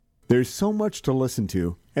There's so much to listen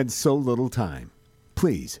to and so little time.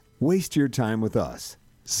 Please waste your time with us.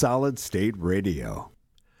 Solid State Radio.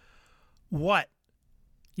 What?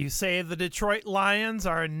 You say the Detroit Lions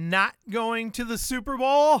are not going to the Super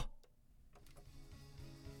Bowl?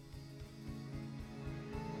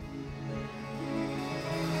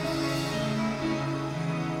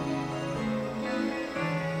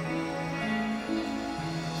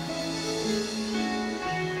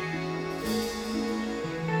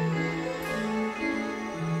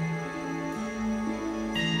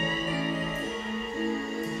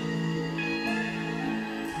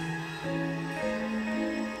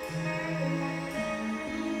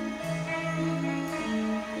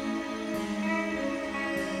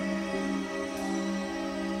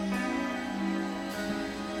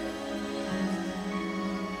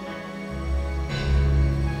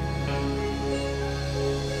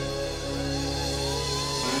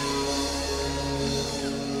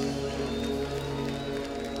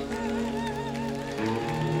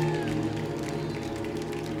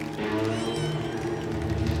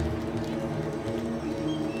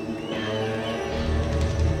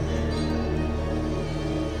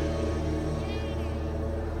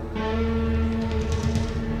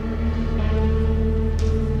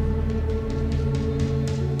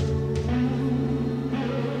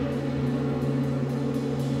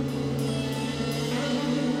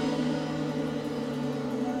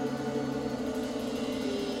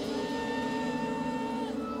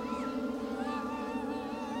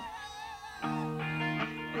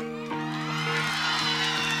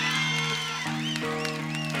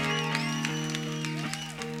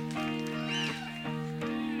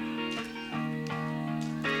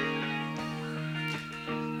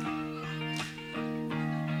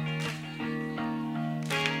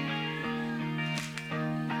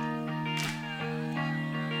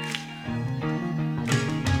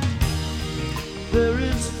 There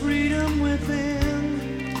is freedom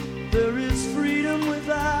within, there is freedom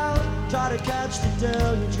without. Try to catch the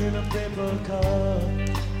deluge in a paper cup.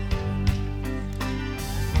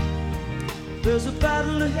 There's a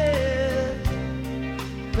battle ahead,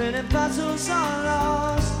 many battles are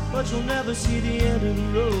lost, but you'll never see the end of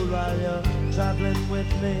the road while you're traveling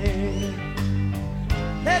with me.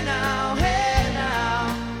 Hey now,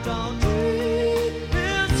 don't dream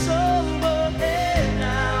it's over.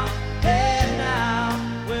 Hey now,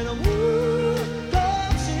 when the moon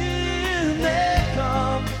comes in, they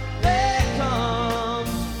come.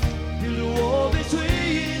 Build a wall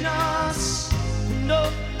between us, no,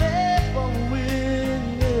 they won't win.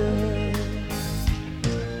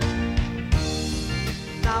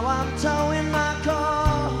 Now I'm towing my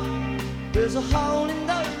car, there's a hole in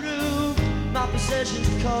the roof. My possessions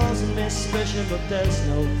are causing me suspicion, but there's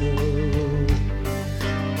no proof.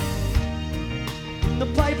 In the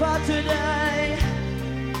paper today,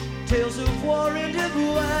 tales of war and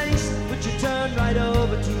waste, but you turn right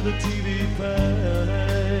over to the TV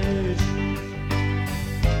page.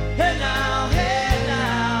 Hey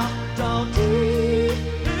now, don't dream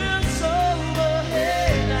it's over.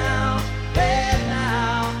 Hey now,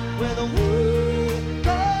 when the moon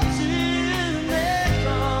comes in, they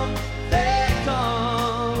come.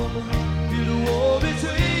 Build a wall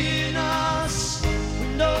between us,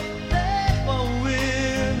 no, they won't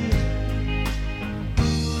win.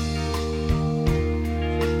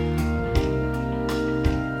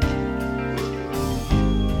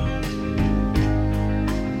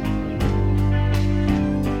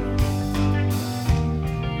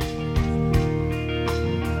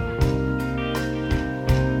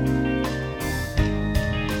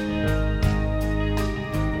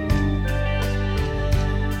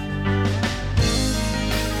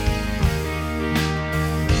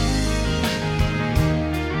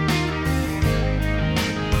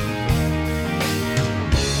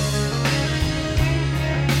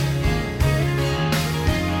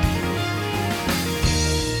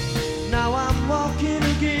 Now I'm walking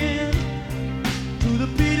again to the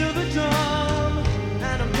beat of the drum,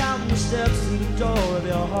 and I'm counting the steps through the door of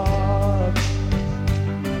your heart.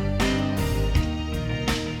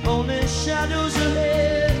 Only shadows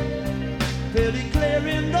ahead, fairly clear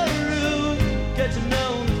in the room. Get to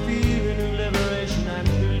know the feeling of liberation and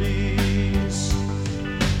release.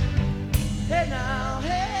 Hey now,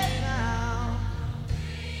 hey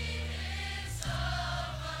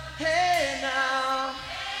now,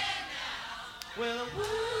 when the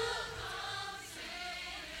world comes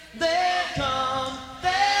in, they come,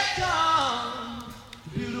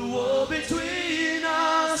 to build a wall between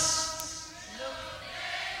us.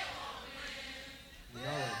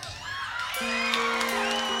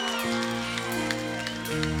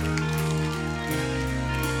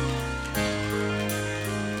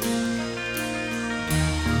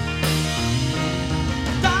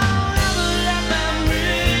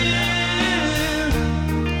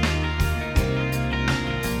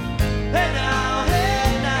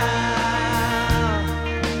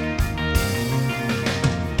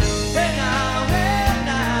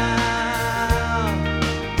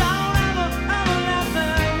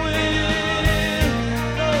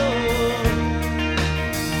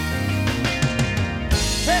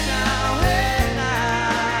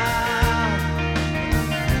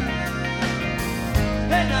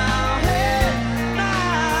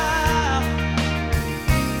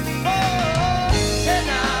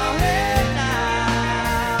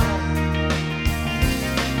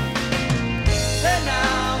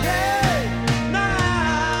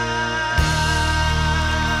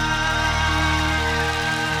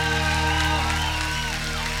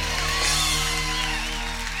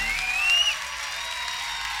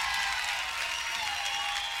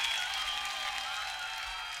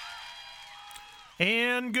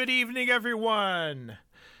 And good evening, everyone.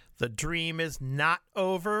 The dream is not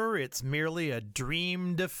over. It's merely a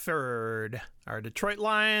dream deferred. Our Detroit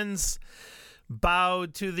Lions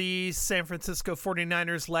bowed to the San Francisco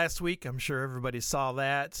 49ers last week. I'm sure everybody saw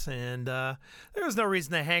that. And there was no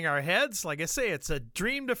reason to hang our heads. Like I say, it's a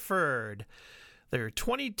dream deferred. They're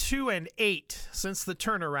 22-8 since the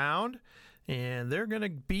turnaround. And they're going to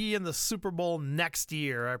be in the Super Bowl next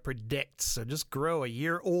year, I predict. So just grow a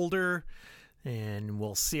year older, and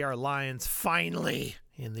we'll see our Lions finally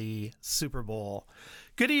in the Super Bowl.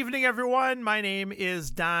 Good evening, everyone. My name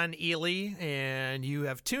is Don Ely, and you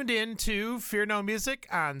have tuned in to Fear No Music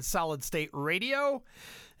on Solid State Radio.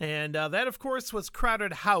 And that, of course, was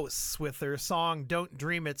Crowded House with their song Don't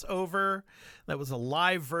Dream It's Over. That was a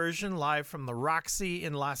live version, live from the Roxy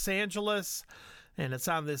in Los Angeles. And it's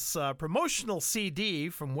on this promotional CD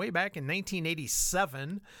from way back in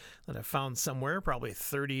 1987 that I found somewhere, probably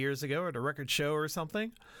 30 years ago at a record show or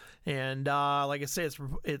something. And like I say,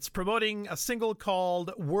 it's promoting a single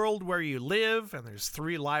called World Where You Live, and there's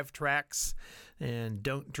 3 live tracks, and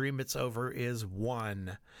Don't Dream It's Over is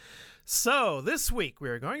one. So this week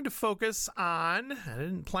we're going to focus on, I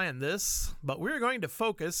didn't plan this, but we're going to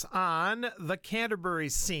focus on the Canterbury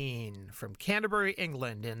scene from Canterbury,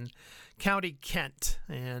 England in County Kent.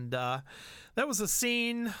 And that was a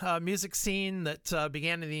scene, music scene that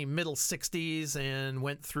began in the middle 60s and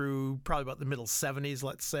went through probably about the middle 70s,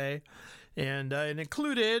 let's say. And it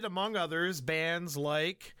included, among others, bands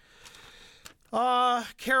like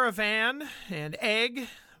Caravan and Egg,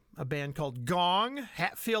 a band called Gong,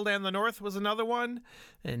 Hatfield and the North was another one,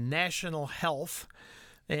 and National Health.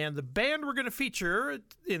 And the band we're going to feature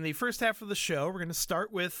in the first half of the show, we're going to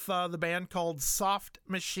start with the band called Soft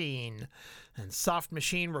Machine. And Soft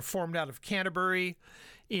Machine were formed out of Canterbury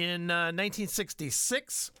in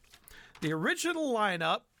 1966. The original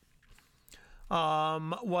lineup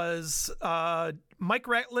was Mike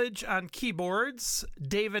Ratledge on keyboards,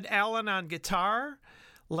 David Allen on guitar,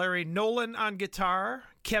 Larry Nolan on guitar,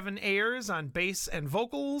 Kevin Ayers on bass and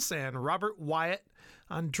vocals, and Robert Wyatt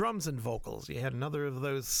on drums and vocals. You had another of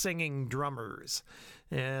those singing drummers.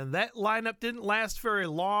 And that lineup didn't last very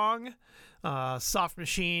long. Soft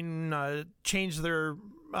Machine changed their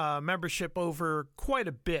membership over quite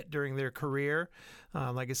a bit during their career.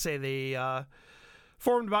 Like I say, they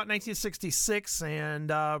formed about 1966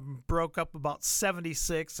 and broke up about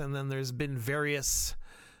 76, and then there's been various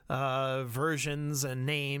versions and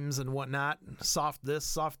names and whatnot, soft this,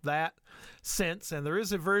 soft that, since. And there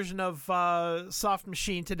is a version of Soft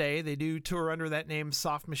Machine today. They do tour under that name,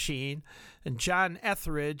 Soft Machine. And John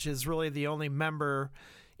Etheridge is really the only member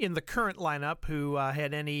in the current lineup who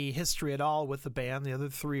had any history at all with the band. The other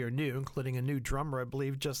 3 are new, including a new drummer, I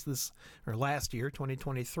believe, just this or last year,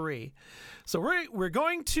 2023. So we're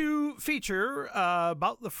going to feature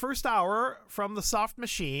about the first hour from the Soft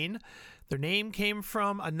Machine. Their name came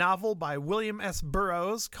from a novel by William S.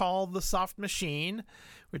 Burroughs called The Soft Machine,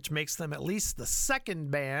 which makes them at least the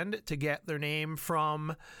second band to get their name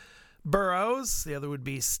from Burroughs. The other would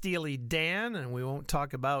be Steely Dan, and we won't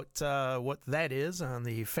talk about what that is on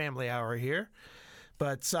the Family Hour here.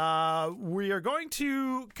 But we are going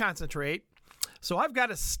to concentrate. So I've got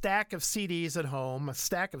a stack of CDs at home, a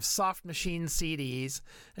stack of Soft Machine CDs,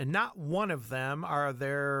 and not one of them are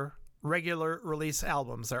their regular release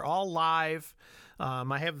albums. They're all live.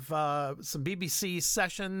 I have some BBC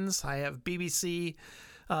sessions. I have BBC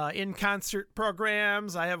in-concert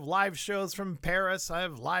programs. I have live shows from Paris. I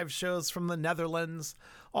have live shows from the Netherlands,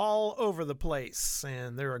 all over the place.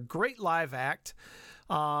 And they're a great live act.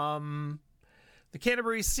 The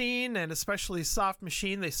Canterbury scene, and especially Soft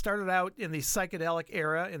Machine, they started out in the psychedelic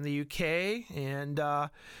era in the UK, and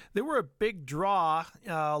they were a big draw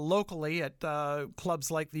locally at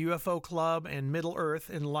clubs like the UFO Club and Middle Earth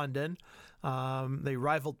in London. They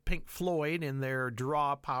rivaled Pink Floyd in their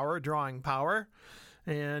drawing power,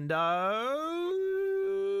 and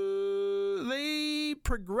they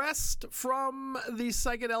progressed from the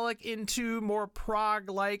psychedelic into more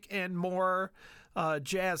prog-like and more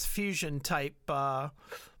jazz fusion type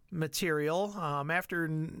material. By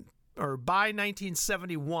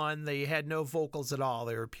 1971, they had no vocals at all.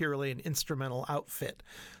 They were purely an instrumental outfit.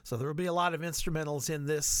 So there will be a lot of instrumentals in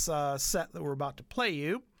this set that we're about to play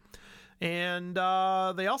you. And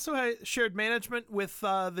they also shared management with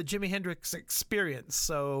the Jimi Hendrix Experience.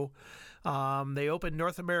 So they opened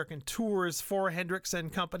North American tours for Hendrix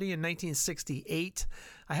and Company in 1968.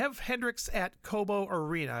 I have Hendrix at Cobo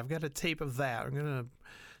Arena. I've got a tape of that. I'm going to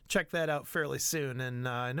check that out fairly soon. And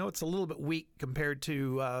I know it's a little bit weak compared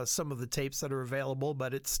to some of the tapes that are available,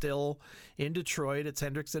 but it's still in Detroit. It's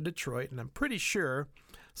Hendrix in Detroit. And I'm pretty sure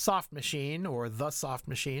Soft Machine, or The Soft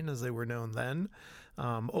Machine as they were known then,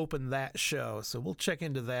 opened that show. So we'll check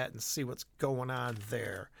into that and see what's going on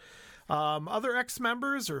there. Other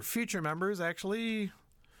ex-members, or future members actually,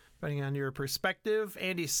 depending on your perspective.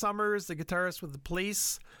 Andy Summers, the guitarist with the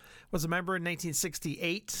Police, was a member in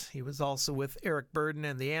 1968. He was also with Eric Burdon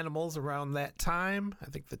and the Animals around that time. I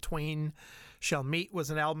think The Twain Shall Meet was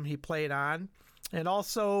an album he played on. And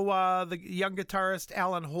also the young guitarist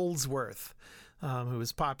Alan Holdsworth, who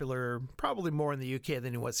was popular probably more in the UK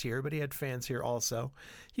than he was here, but he had fans here also.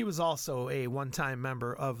 He was also a one-time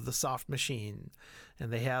member of the Soft Machine.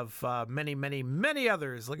 And they have many, many, many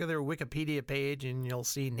others. Look at their Wikipedia page, and you'll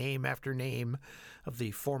see name after name of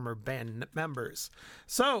the former band members.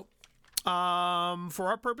 So, for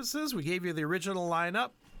our purposes, we gave you the original lineup.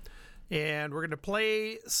 And we're going to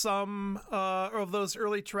play some of those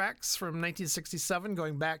early tracks from 1967,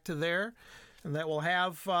 going back to there. And that will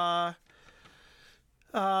have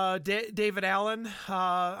David Allen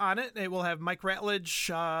on it. It will have Mike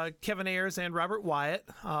Ratledge, Kevin Ayers, and Robert Wyatt.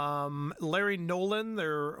 Larry Nolan,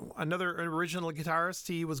 another original guitarist.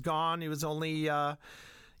 He was gone. He was only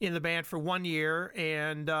in the band for 1 year.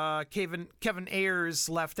 And Kevin Ayers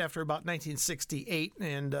left after about 1968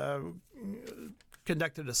 and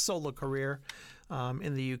conducted a solo career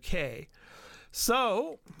in the UK.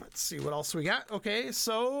 So let's see what else we got. Okay,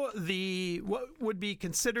 so what would be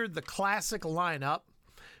considered the classic lineup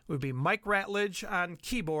would be Mike Ratledge on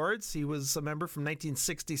keyboards. He was a member from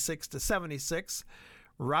 1966 to 76.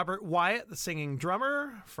 Robert Wyatt, the singing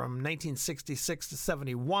drummer, from 1966 to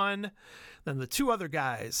 71. Then the two other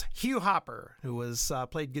guys, Hugh Hopper, who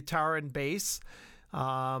played guitar and bass.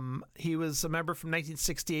 He was a member from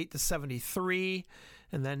 1968 to 73.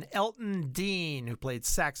 And then Elton Dean, who played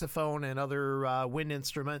saxophone and other wind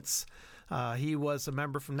instruments. He was a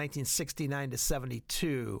member from 1969 to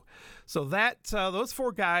 72. So those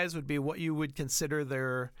four guys would be what you would consider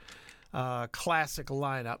their classic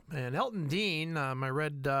lineup. And Elton Dean, I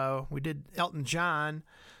read we did Elton John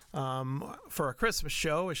for a Christmas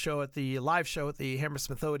show, live show at the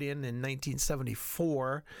Hammersmith Odeon in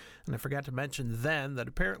 1974. And I forgot to mention then that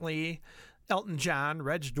apparently Elton John,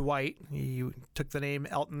 Reg Dwight, he took the name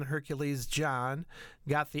Elton Hercules John,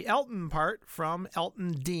 got the Elton part from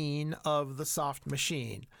Elton Dean of the Soft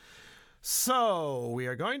Machine. So we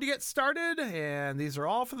are going to get started, and these are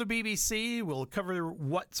all for the BBC. We'll cover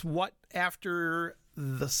what's what after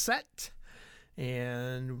the set.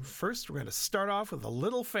 And first, we're going to start off with a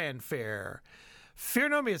little fanfare. Fear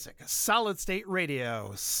No Music, Solid State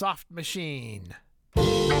Radio, Soft Machine.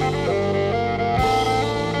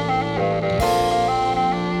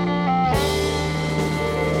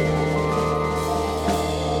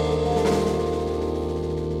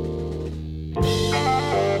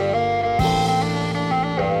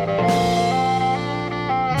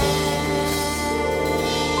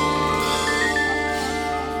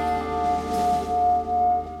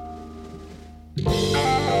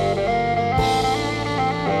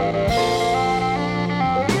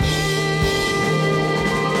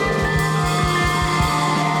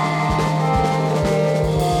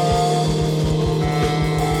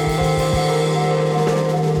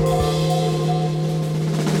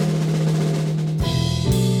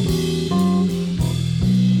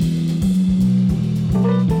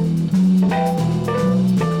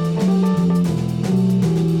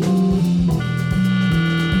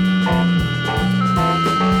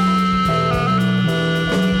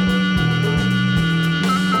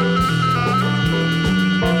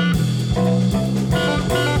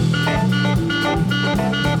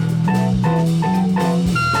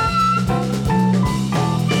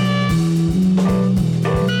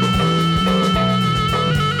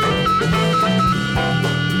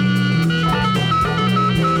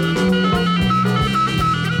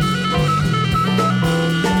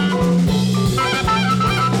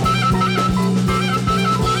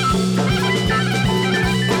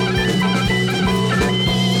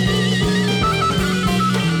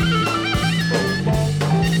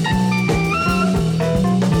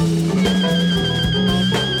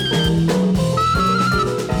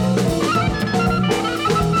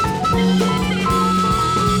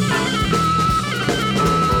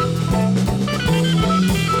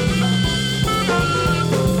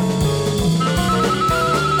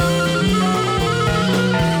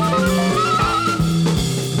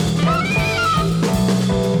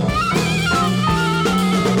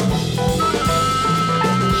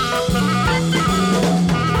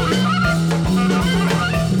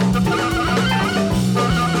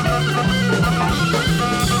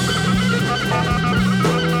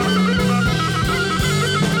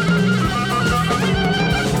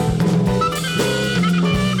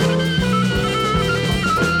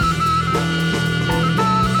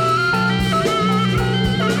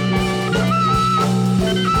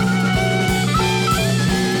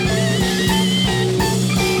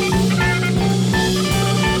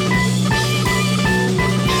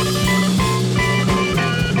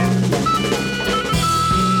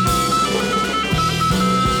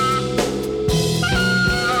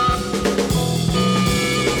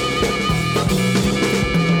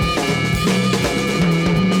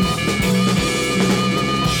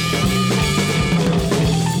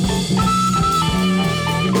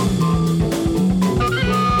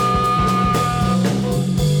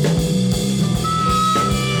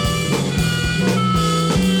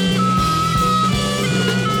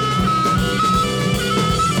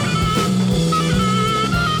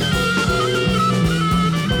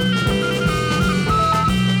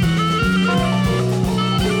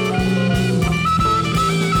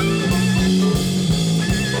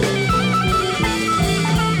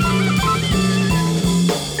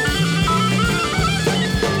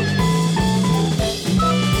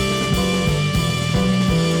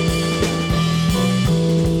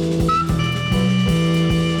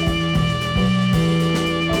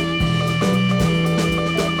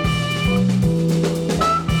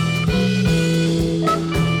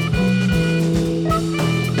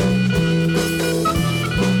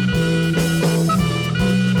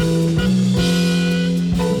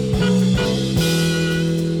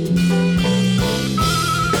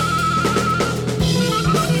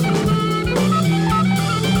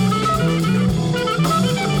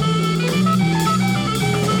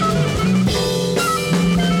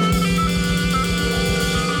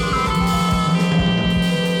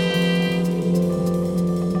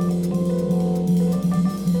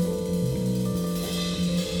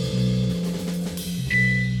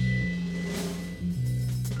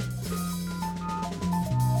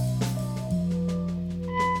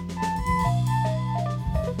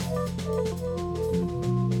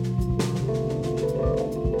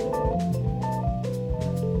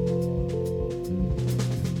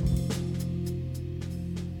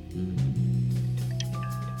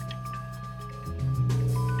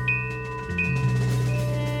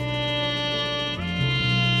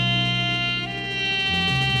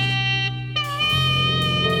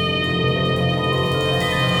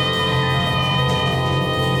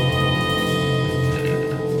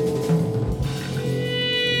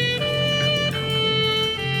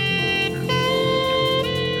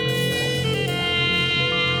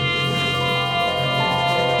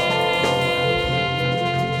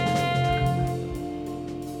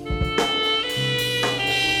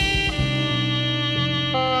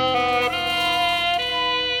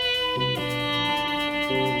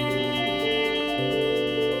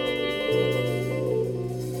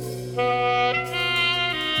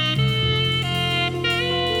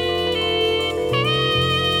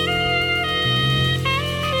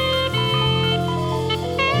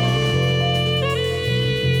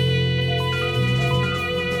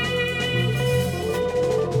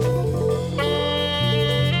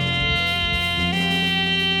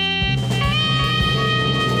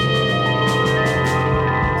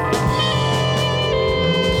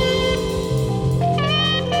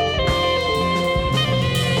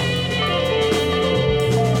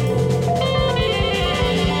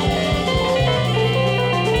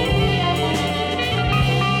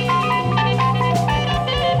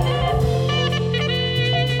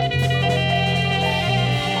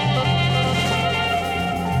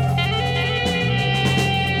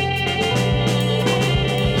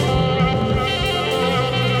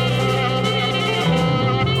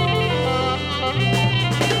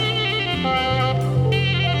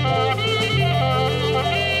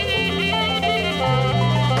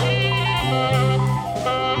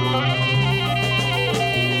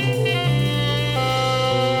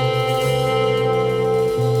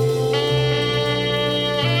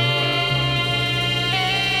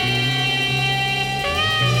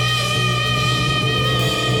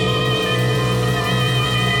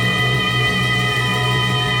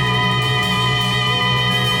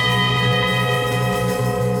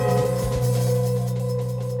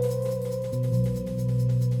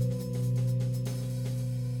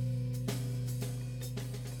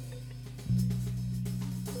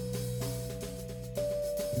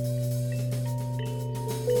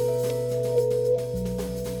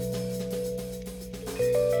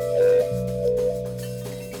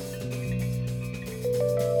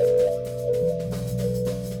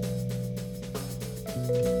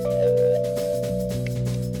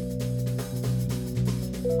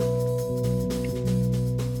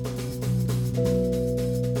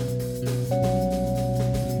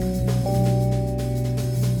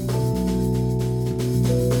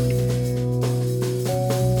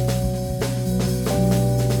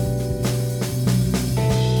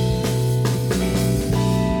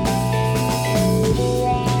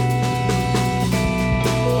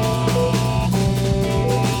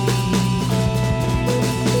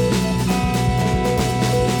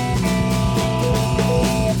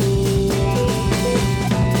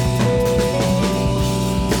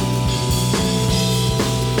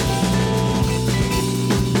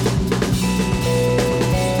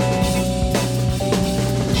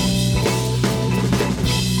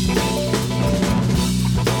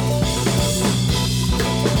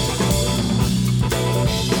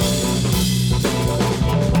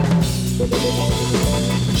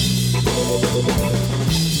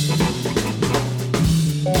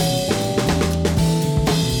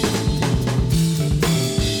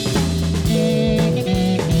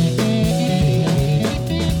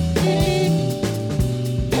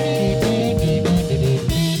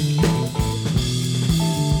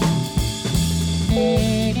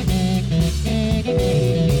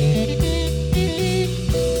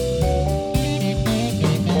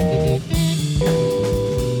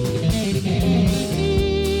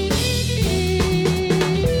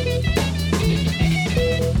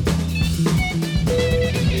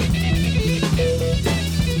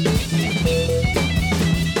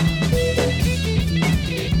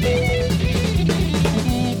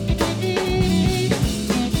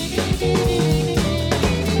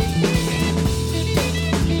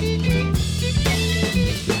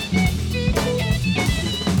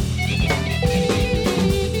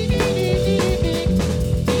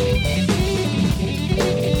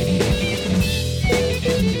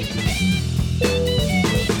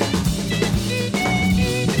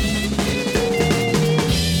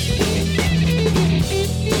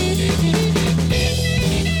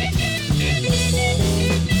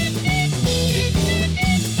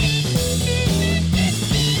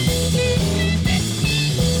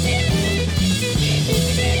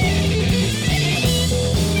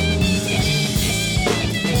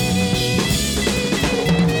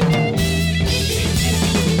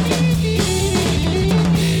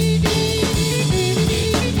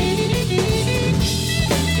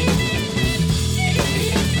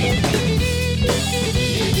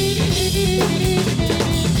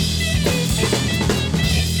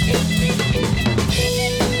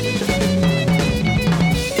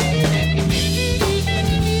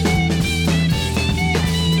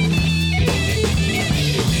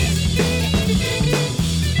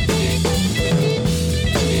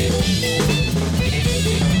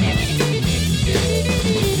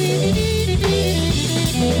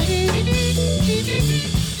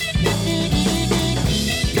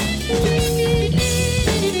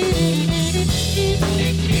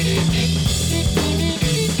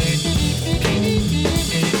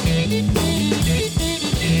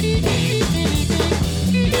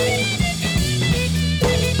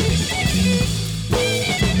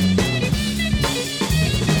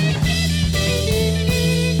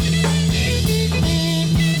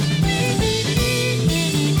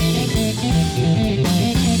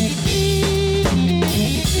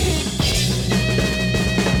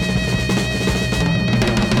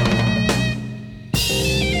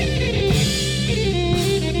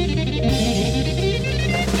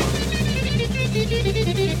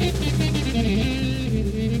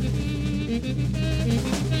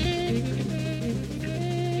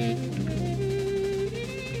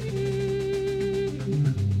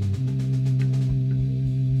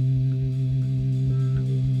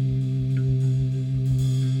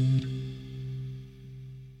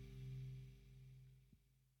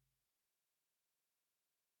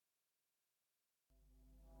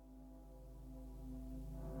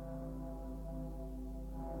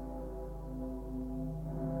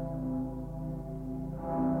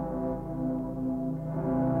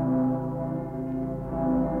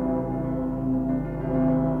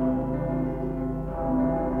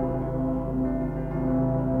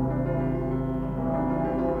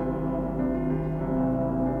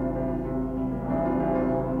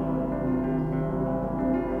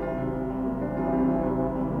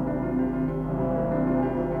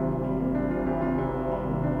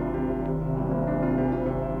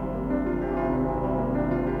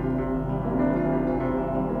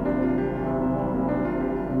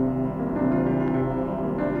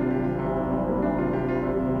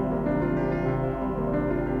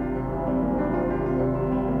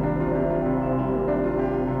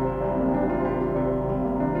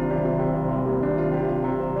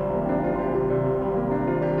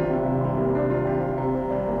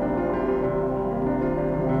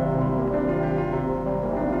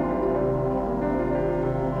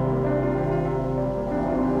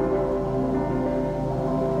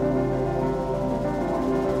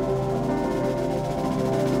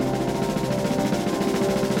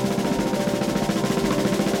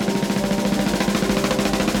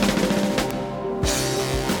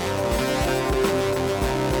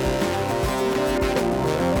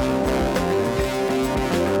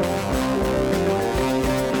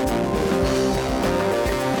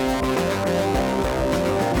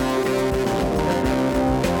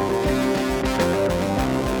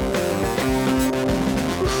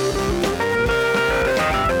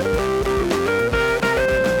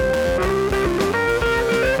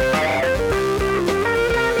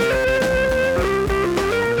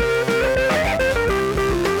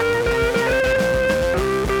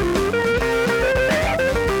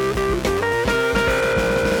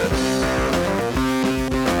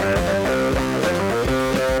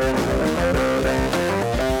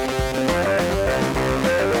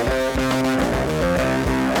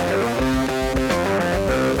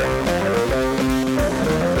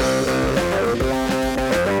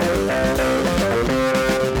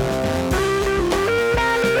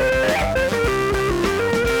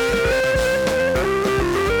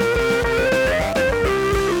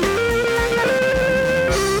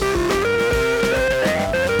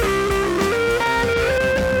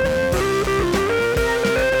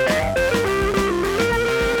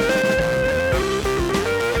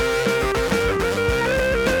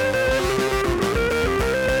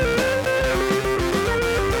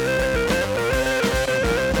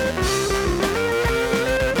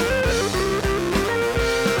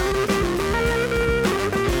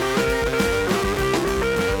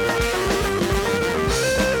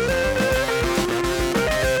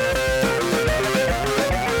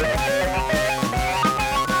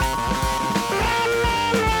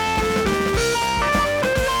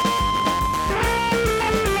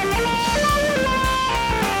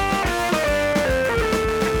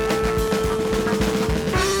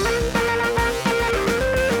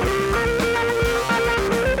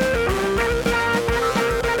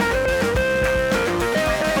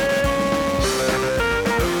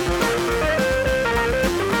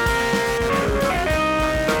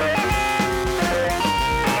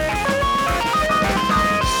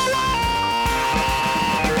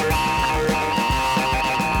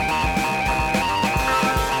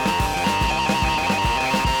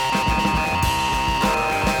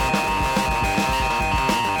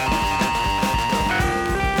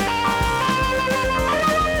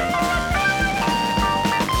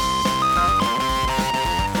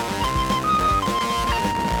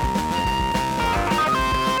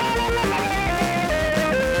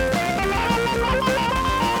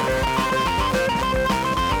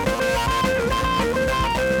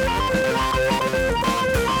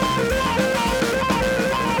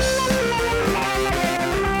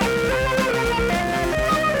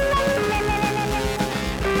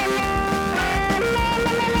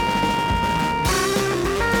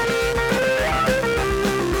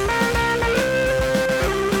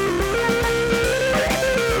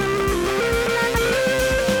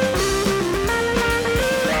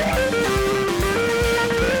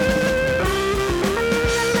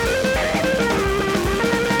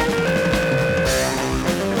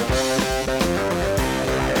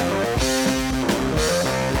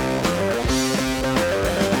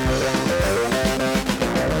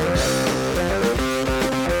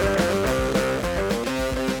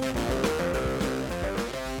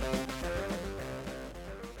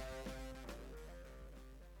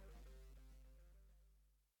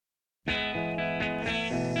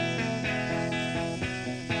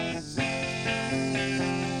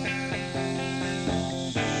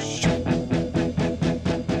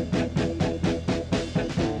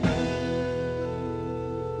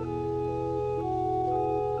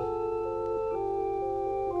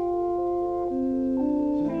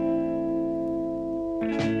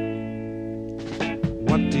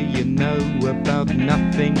 know about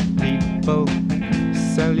nothing, people?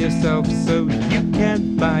 Sell yourself so you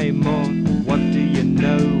can buy more. What do you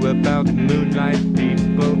know about moonlight,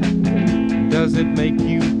 people? Does it make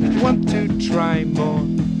you want to try more?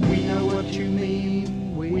 We know what you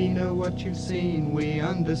mean, we know what you've seen, we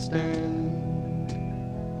understand.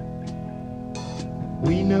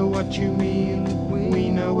 We know what you mean, we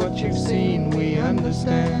know what you've seen, we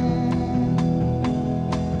understand.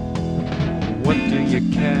 What do you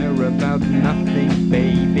care about nothing,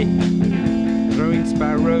 baby? Throwing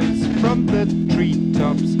sparrows from the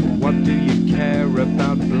treetops. What do you care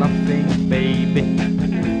about bluffing, baby?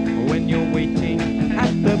 When you're waiting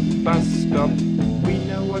at the bus stop. We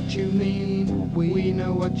know what you mean, we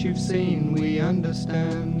know what you've seen, we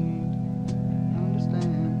understand.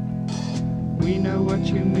 We know what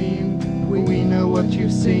you mean, we know what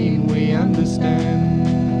you've seen, we understand.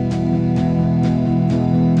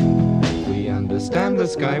 We understand the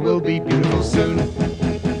sky will be beautiful soon.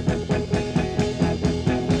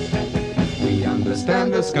 We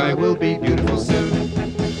understand the sky will be beautiful soon.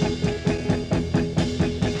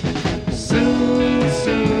 Soon,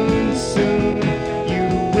 soon, soon, you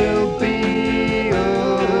will be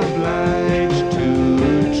obliged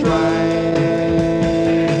to try.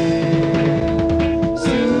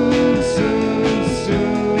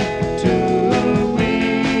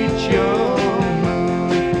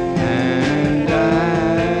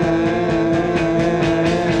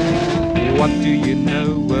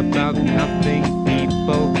 About nothing,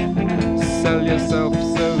 people. Sell yourself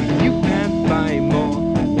so you can buy more.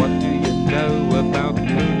 What do you know about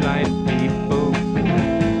moonlight, people?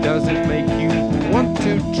 Does it make you want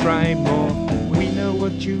to try more? We know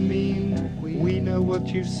what you mean, we know what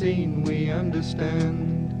you've seen, we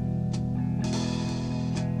understand.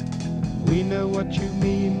 We know what you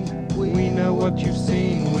mean, we know what you've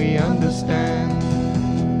seen, we understand.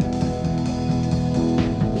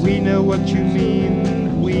 We know what you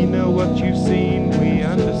mean, we know what you've seen, we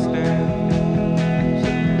understand.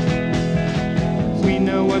 We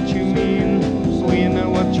know what you mean, we know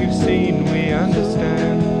what you've seen, we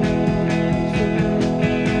understand.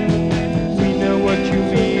 We know what you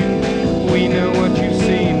mean, we know what you've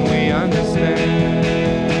seen, we understand.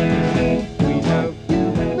 We know,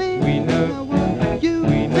 we know,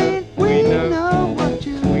 we know, we know,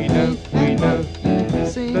 we know, we know,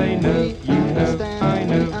 they know, you know, I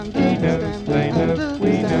know, he knows, they know,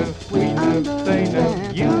 we know, they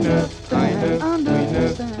know, you know, I know, we know,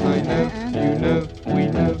 I know, you know, we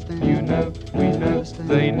know, you know, we know,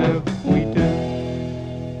 they know, we do.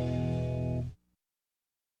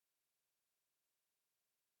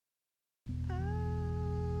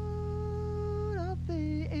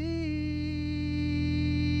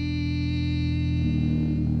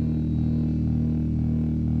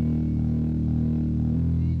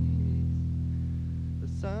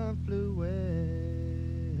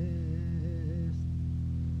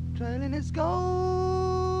 Trailing its golden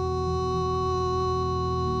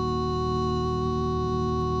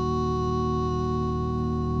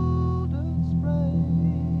spray.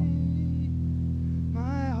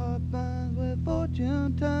 My heart burns with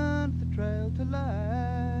fortune turns the trail to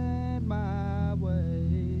light my way.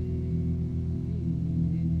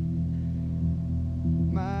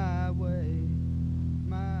 My way,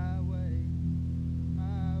 my way,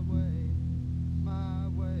 my way, my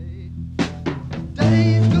way.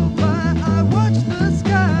 Days go by, I watch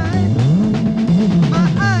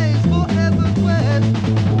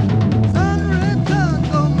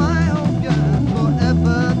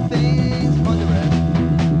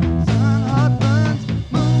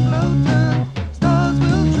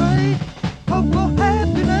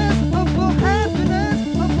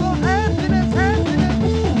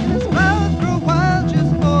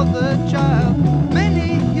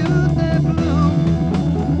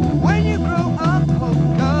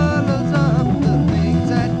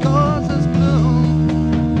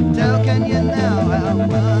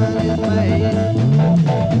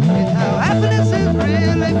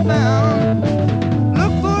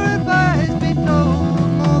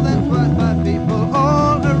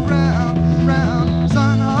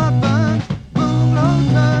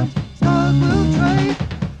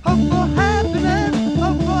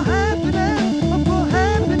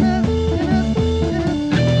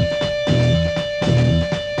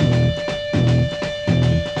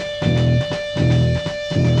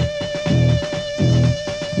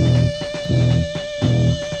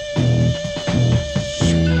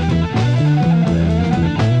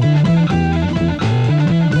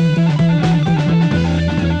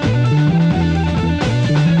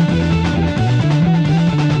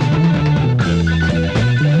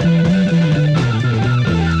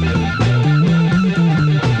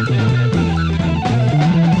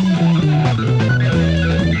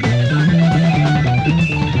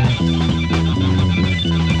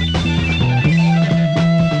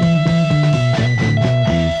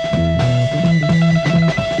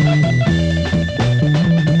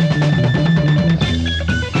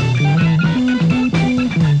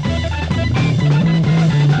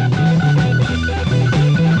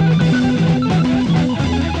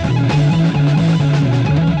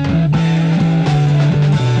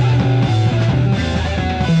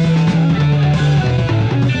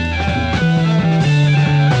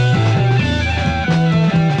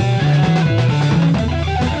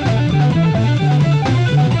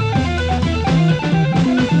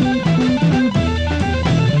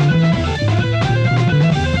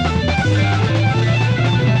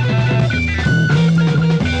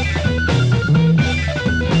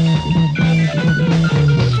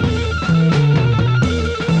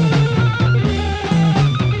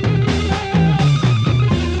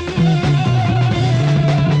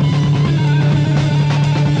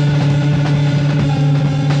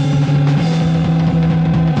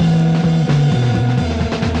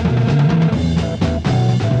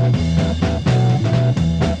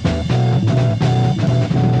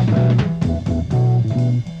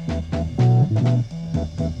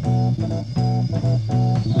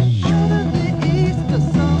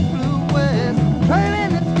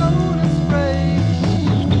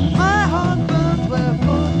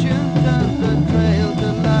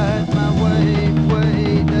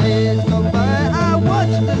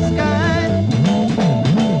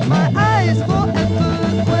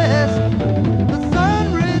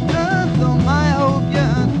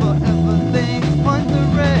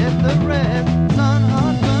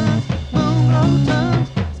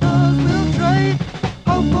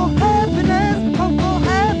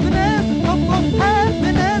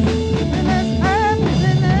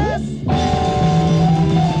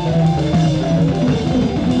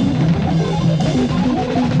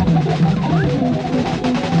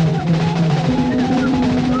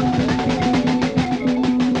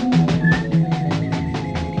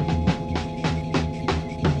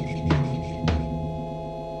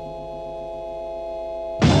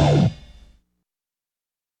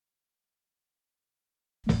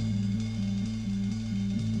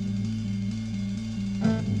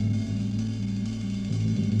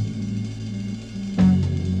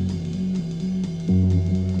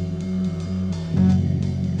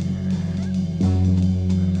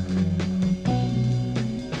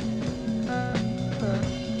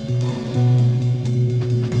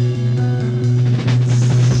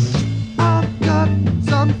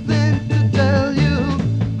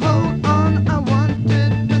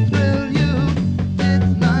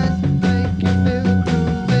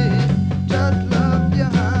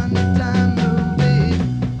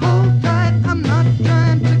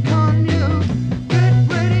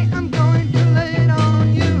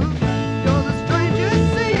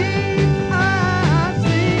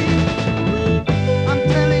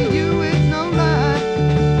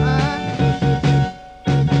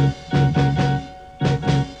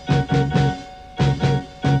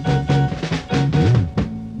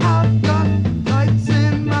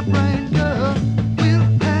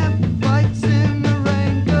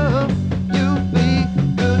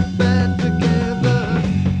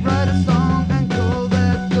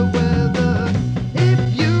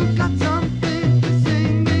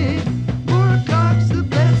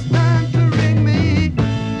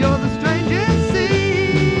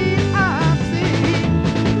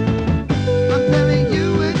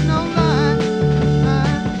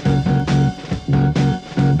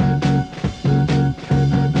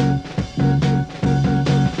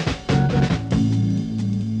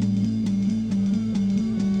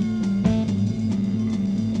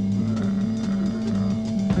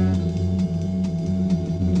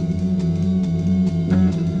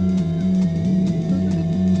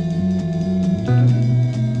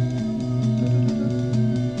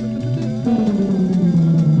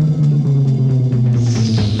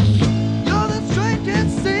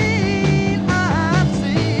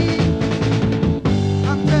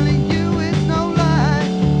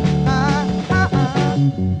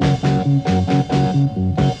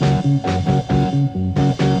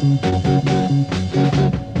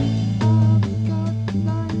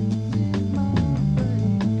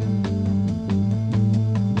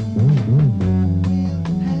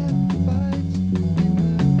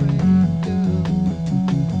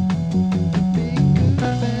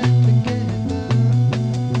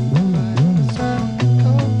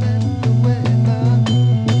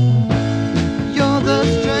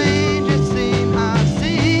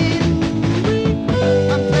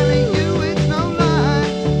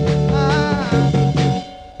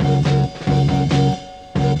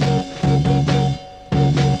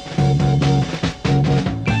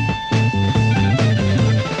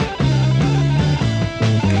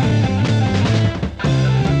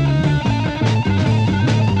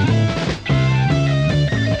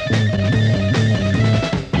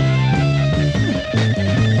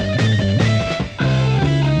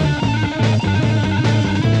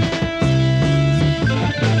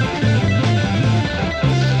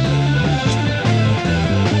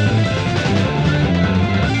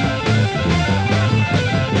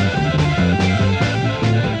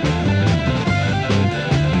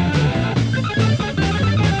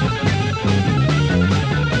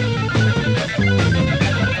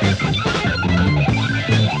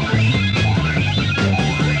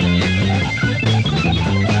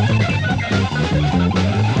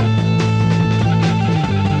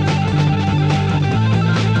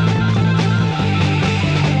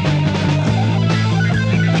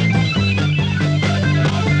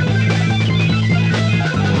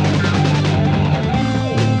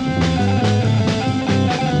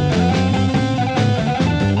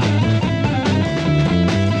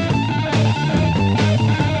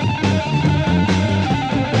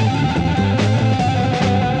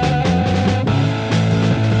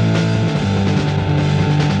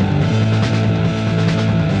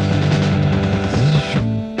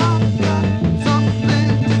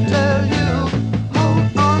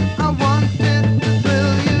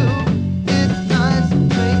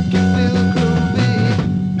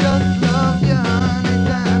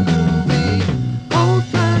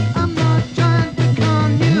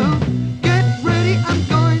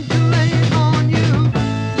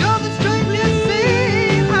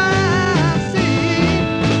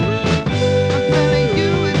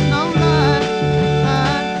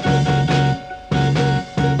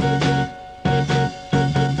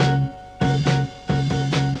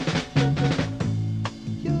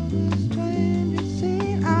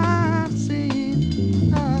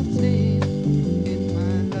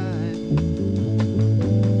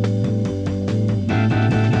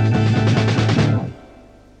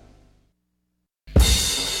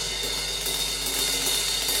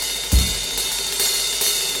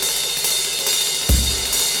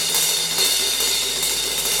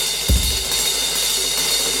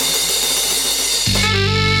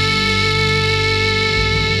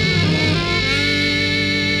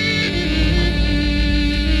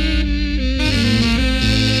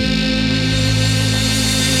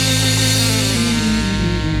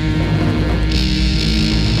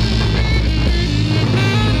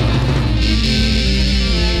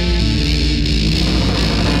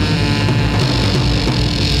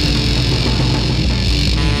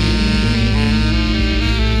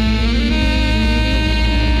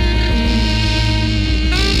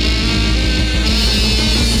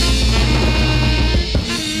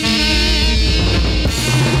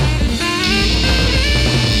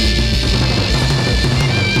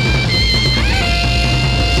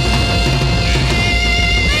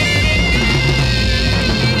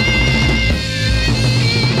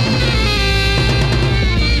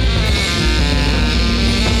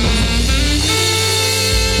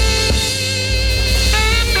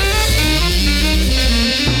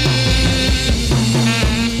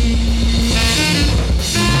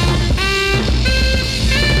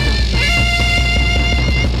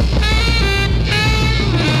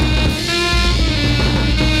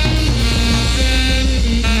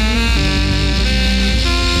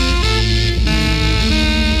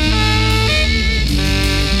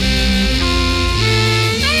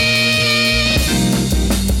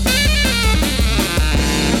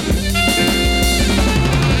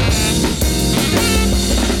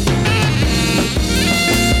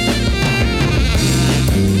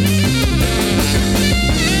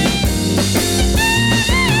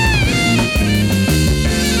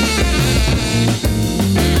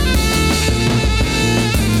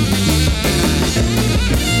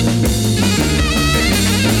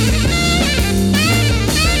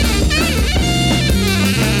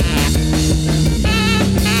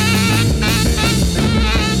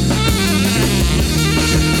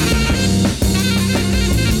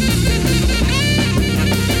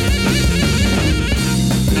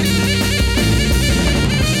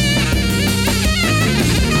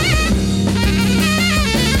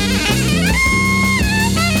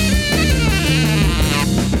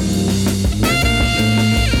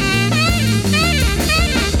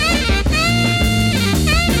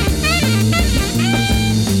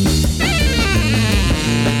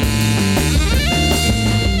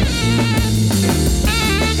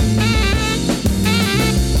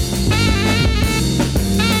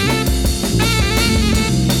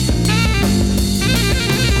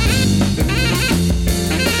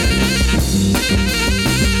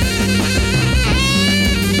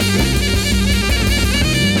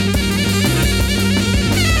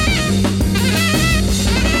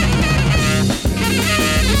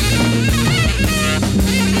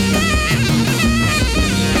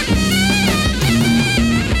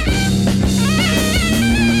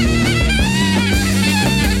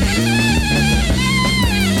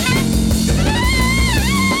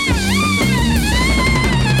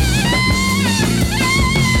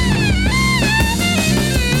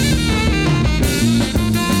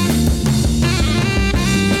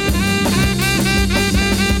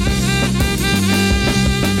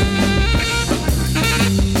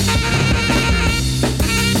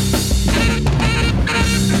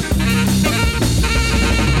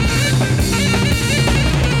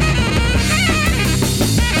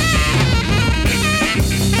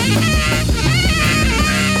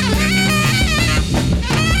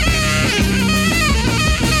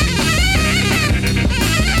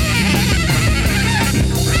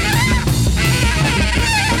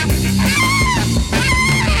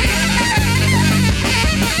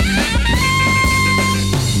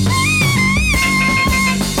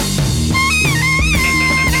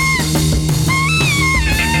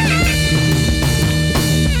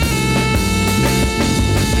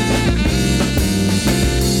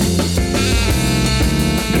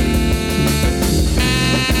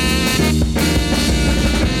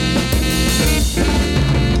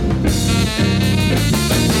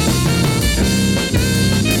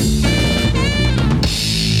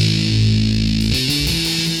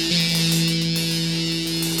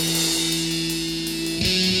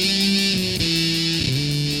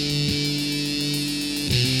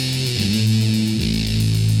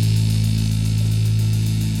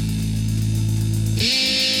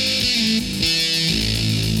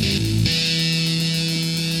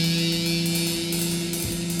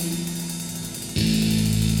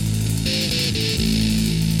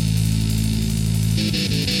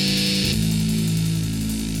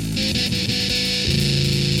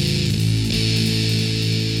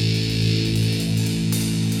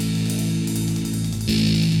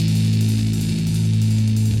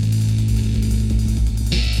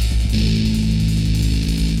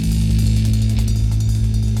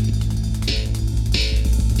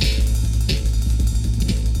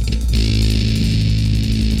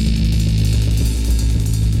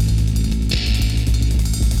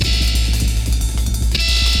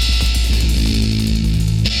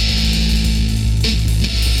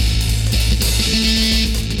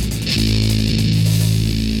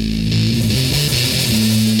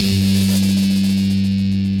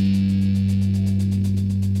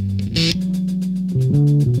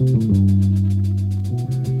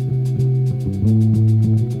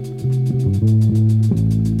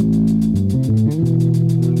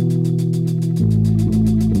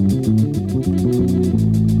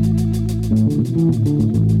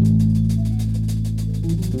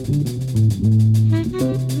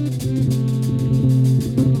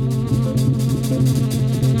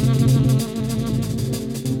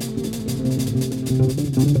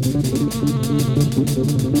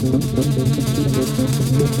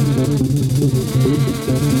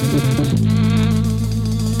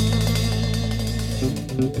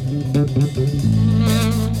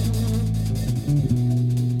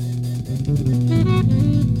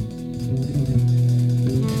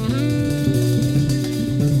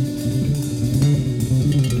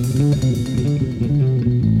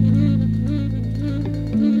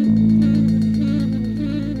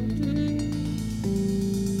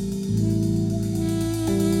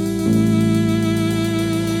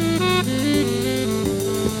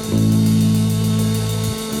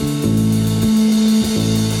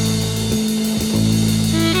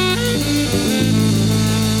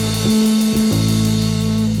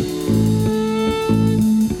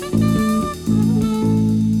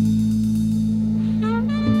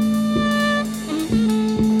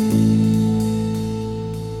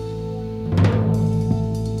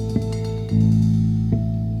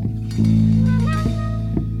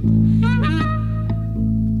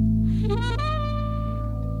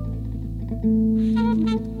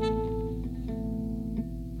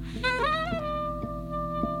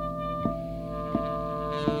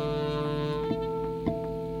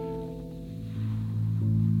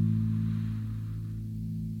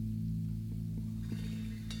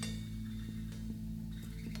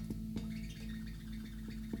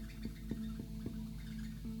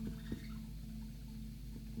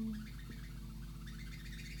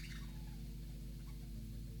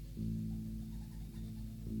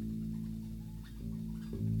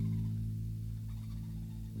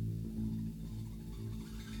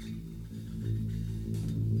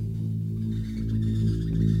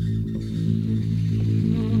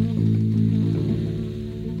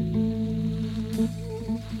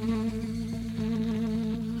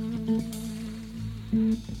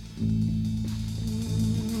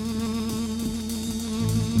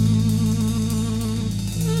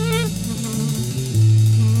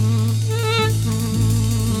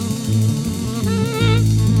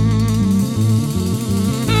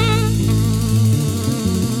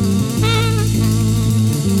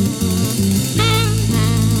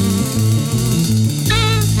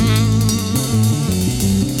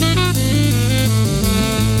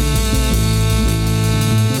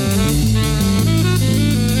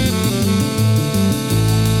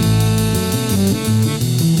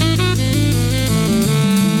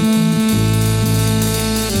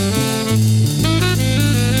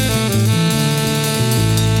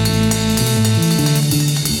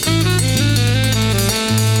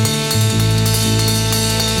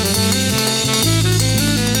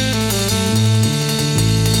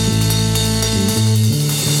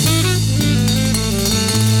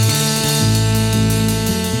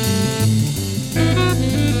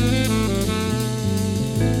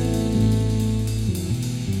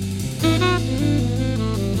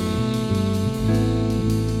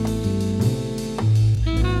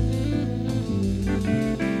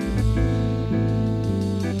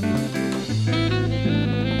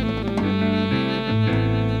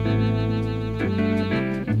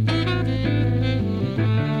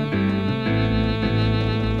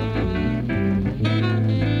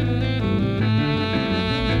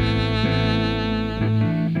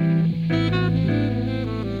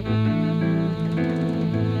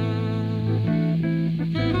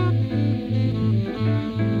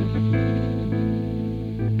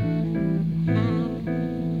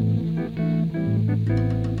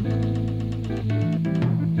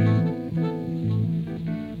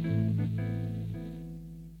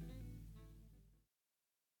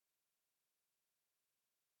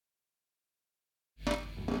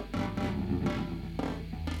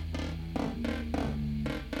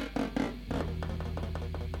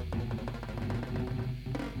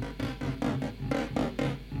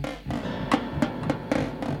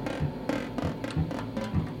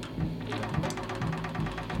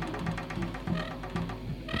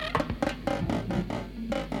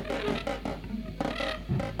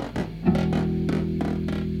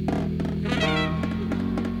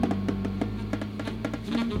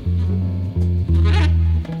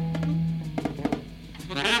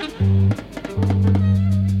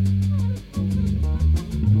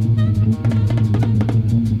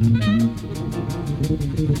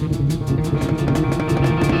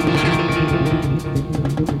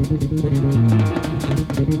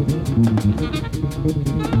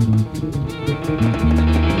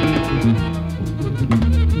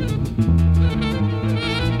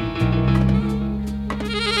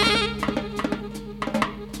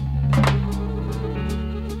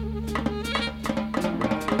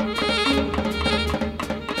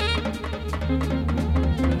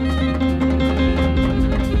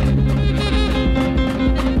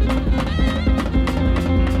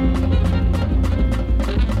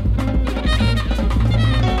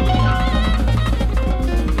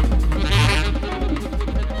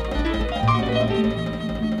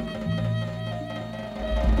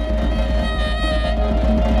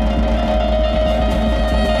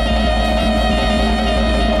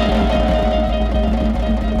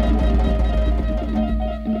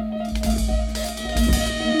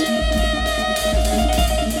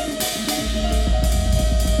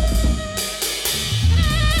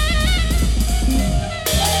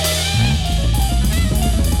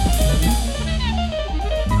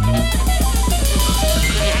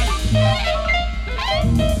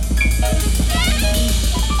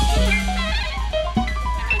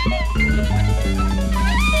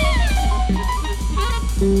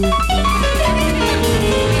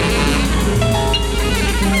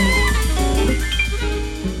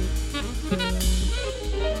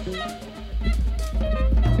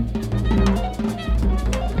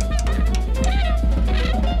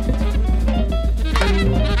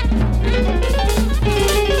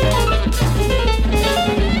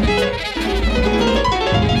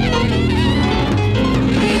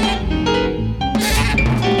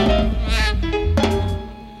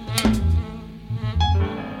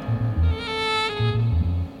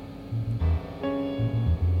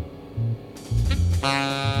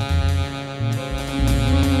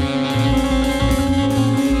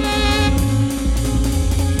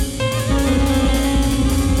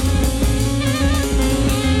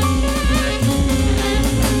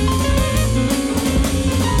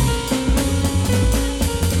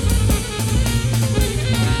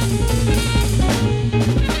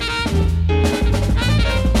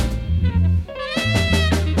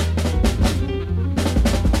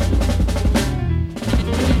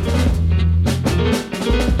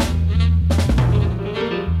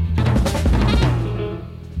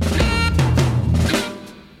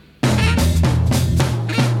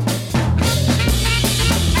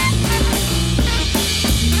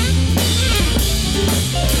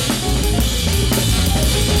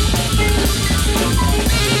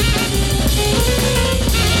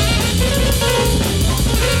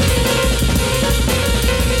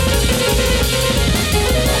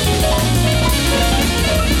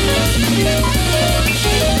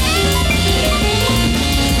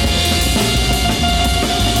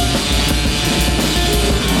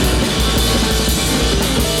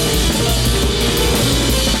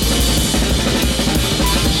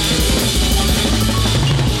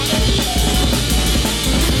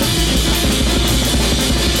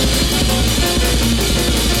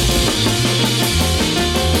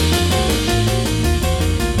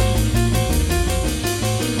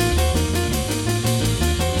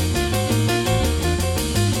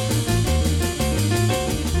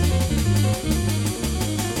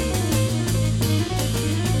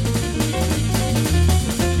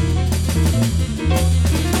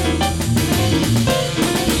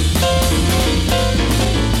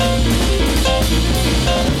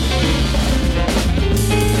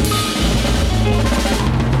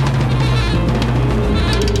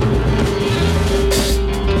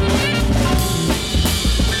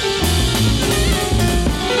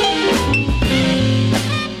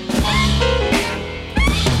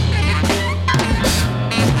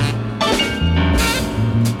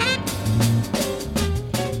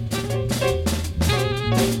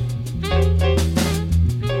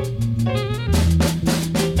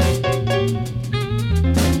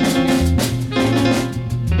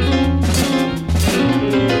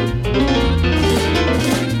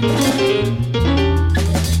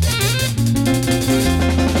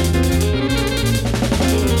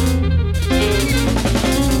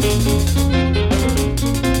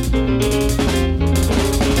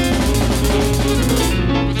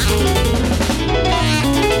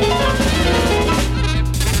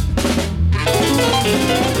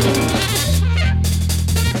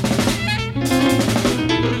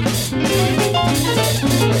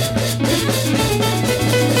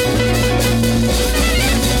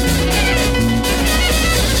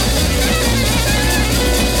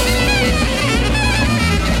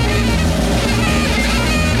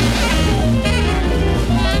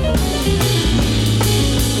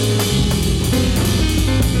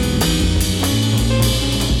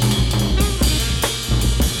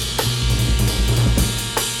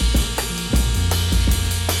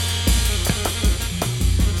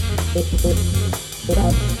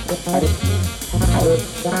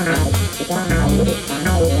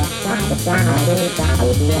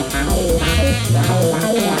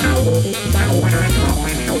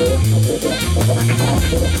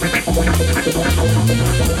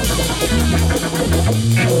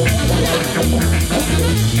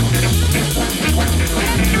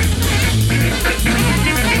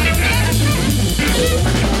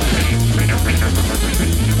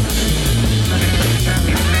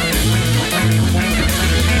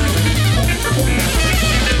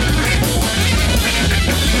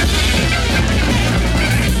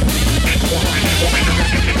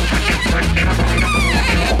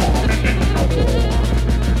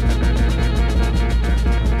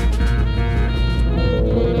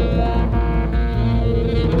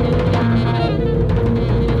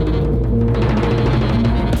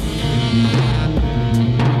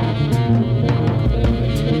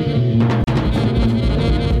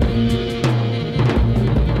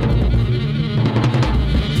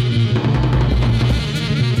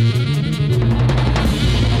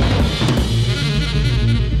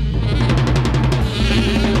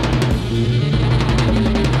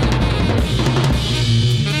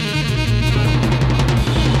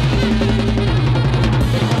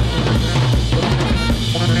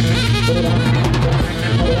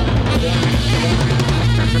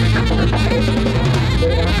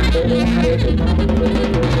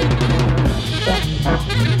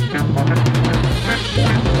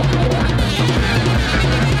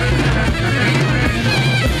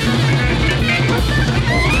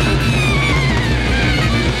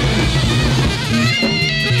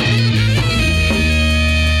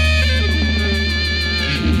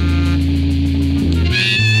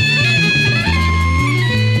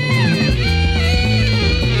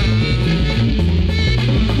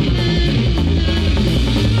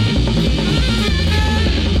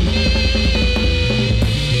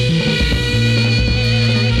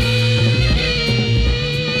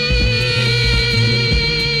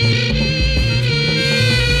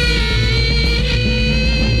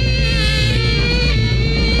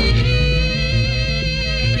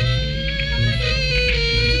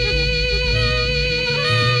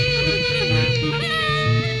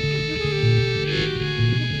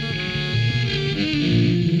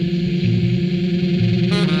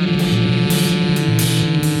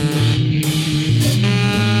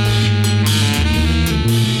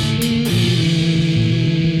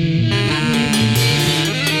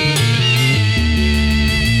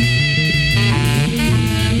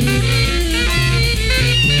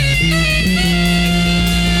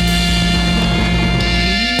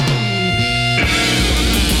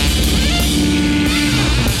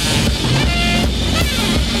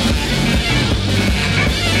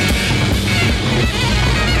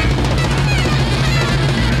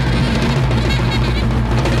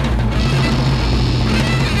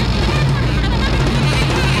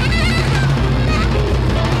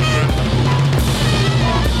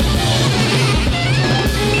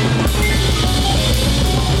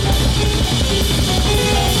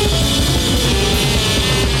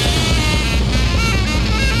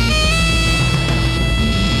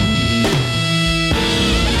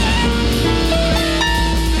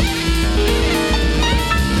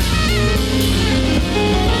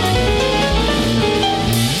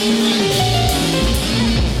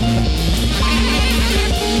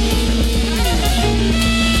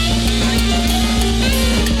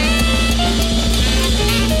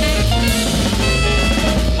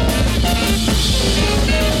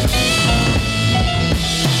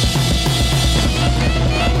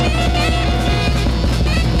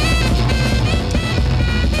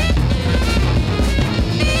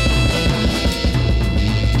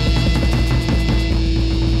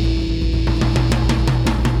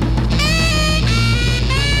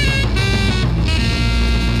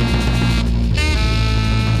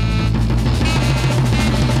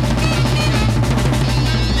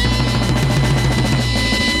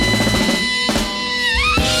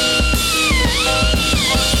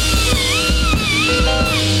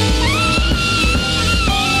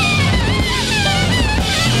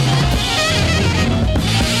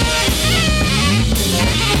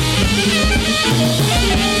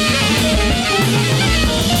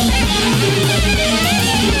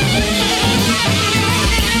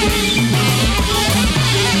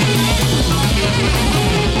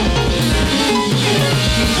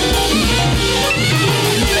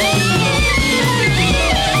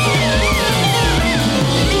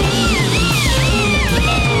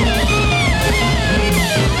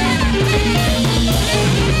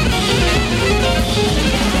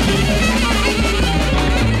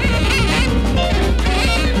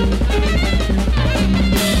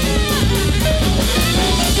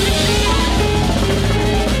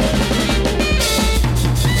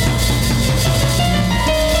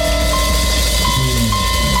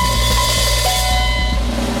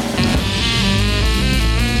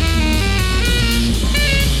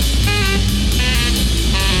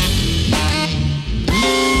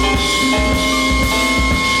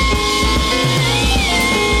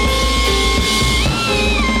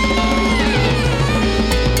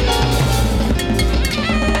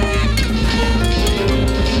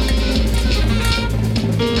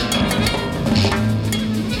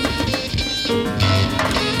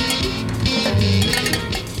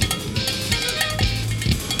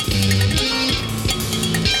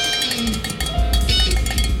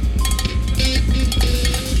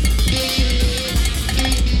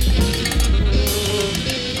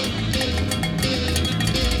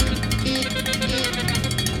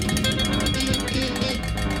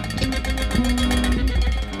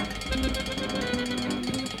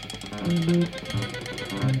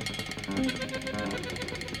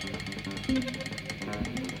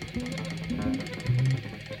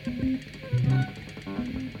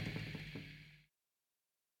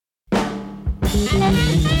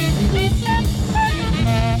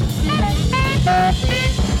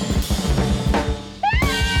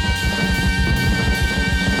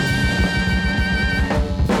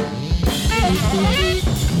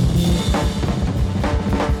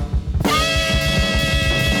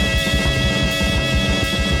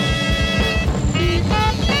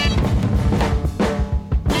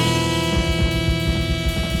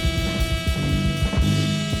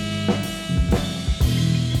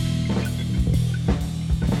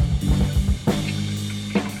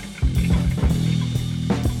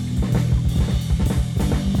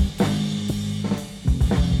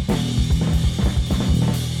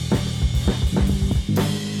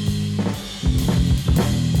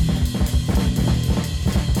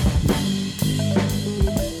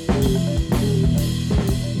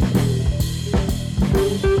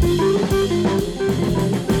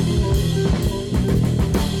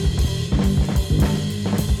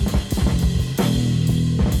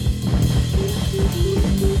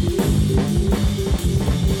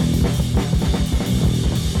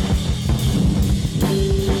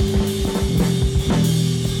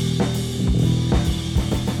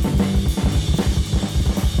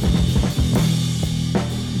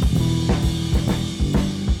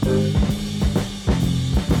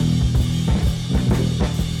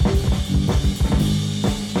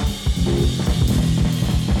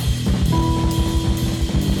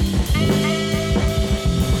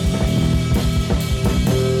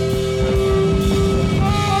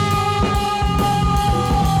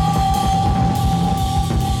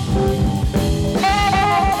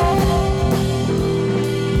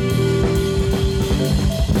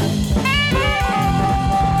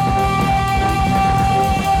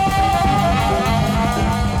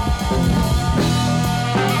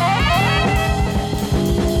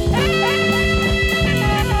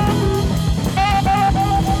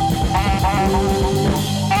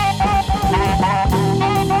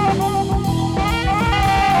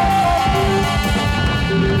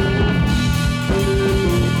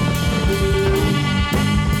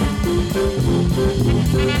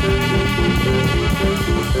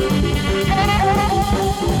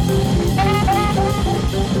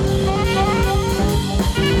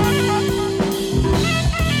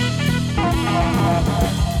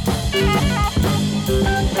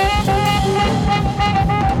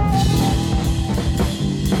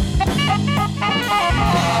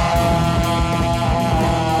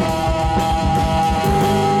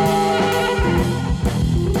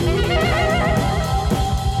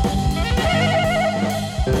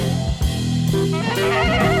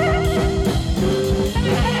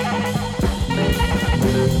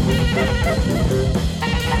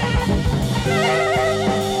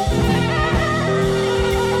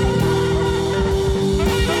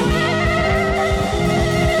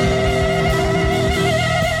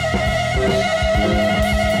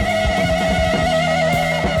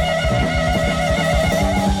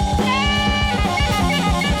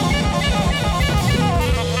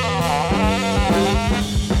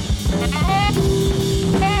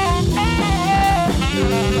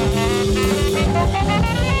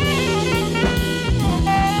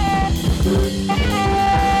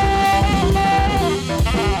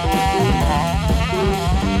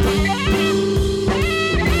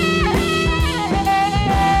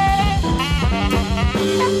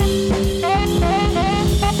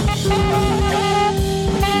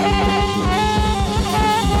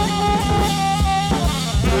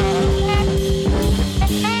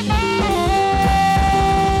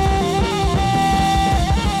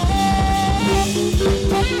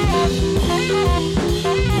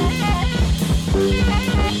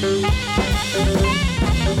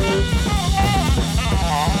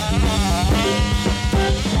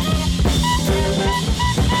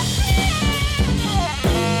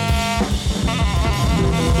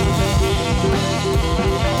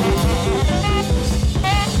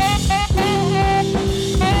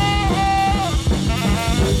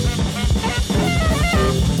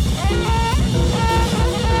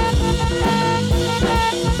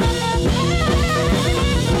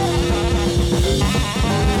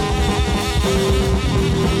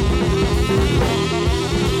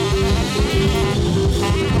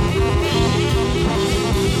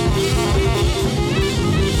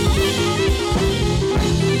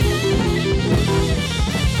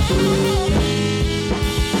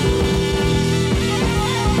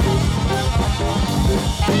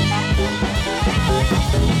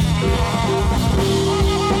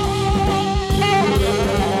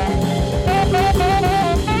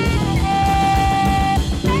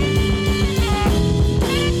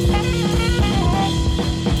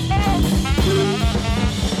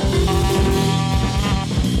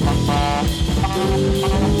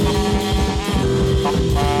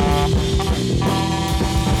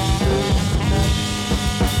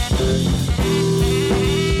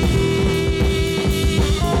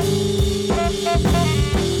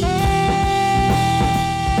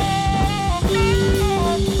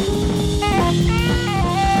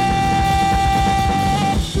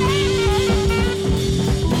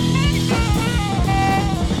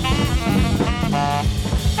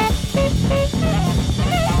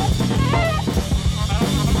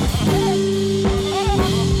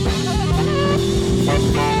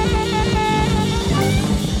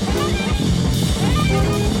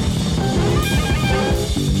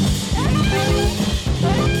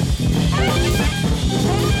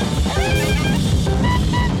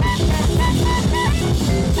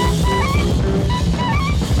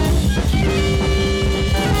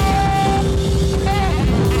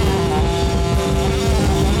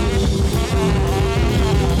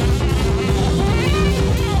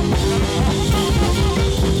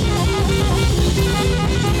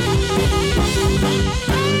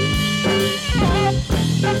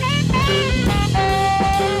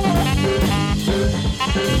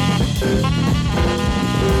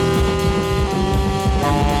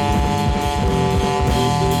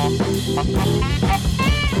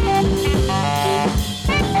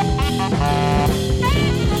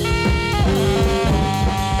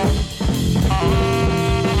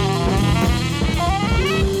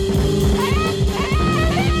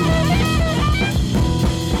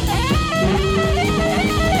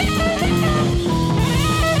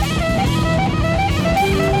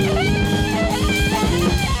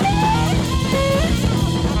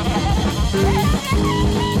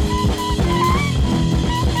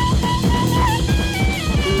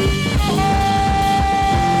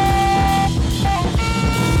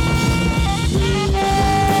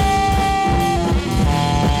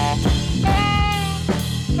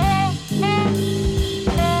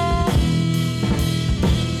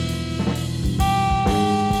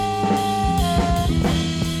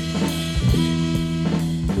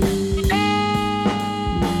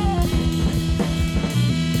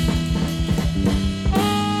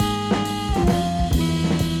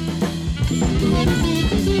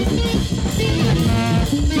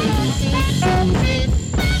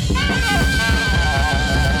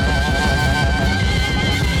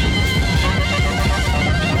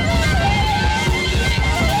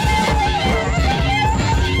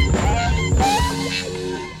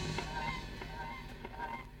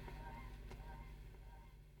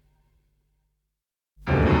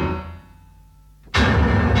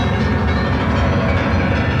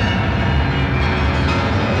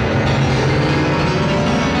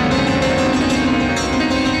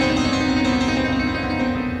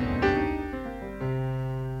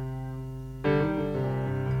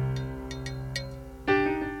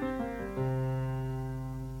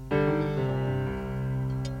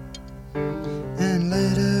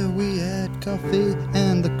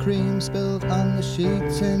cream spilled on the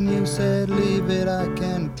sheets, and you said, leave it, I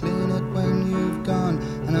can clean it when you've gone.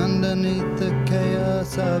 And underneath the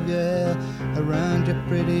chaos of your hair, around your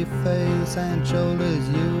pretty face and shoulders,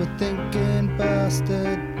 you were thinking,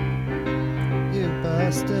 bastard, you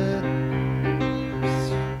bastard.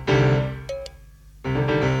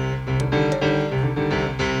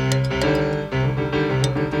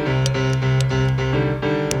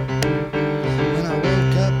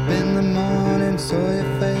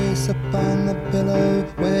 Upon the pillow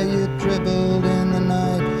where you dribbled in the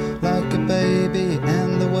night like a baby,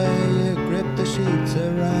 and the way you gripped the sheets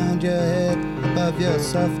around your head above your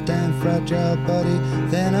soft and fragile body.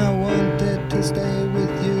 Then I wanted to stay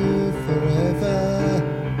with you forever,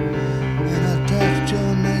 and I touched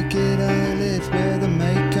your naked eyelids where the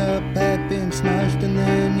makeup had been smudged, and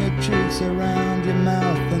then your cheeks around your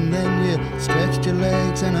mouth, and then you stretched your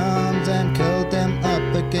legs and arms and curled them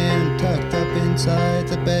up again, tucked up inside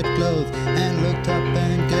the bedclothes, and looked up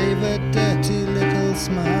and gave a dirty little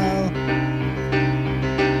smile.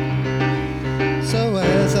 So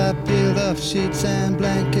as I peeled off sheets and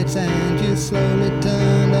blankets and you slowly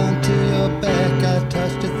turned onto your back, I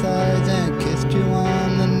touched your thighs and kissed you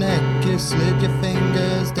on the neck. You slid your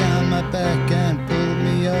fingers down my back and pulled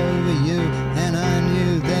me over you, and I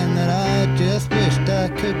knew then that I just wished I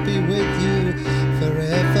could be with you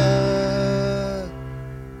forever.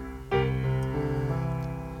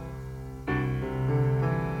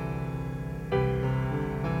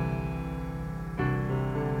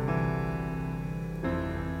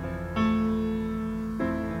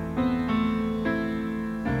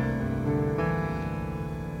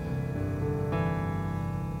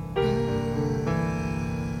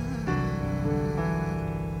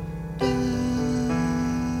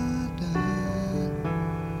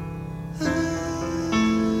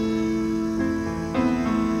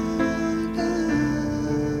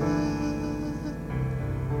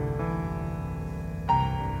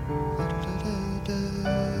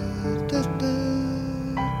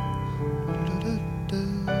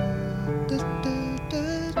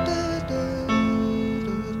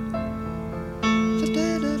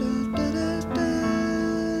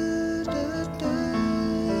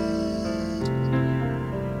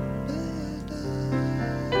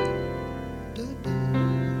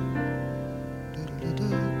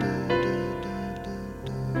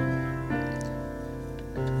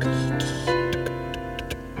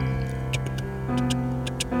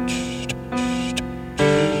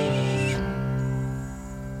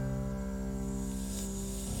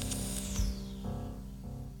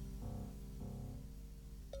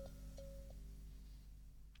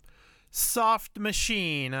 Soft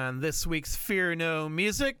Machine on this week's Fear No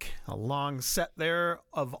Music, a long set there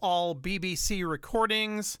of all BBC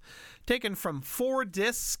recordings taken from 4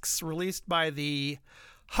 discs released by the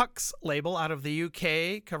Hux label out of the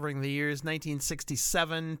UK, covering the years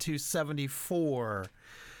 1967 to 74.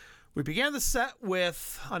 We began the set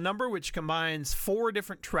with a number which combines 4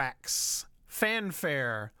 different tracks: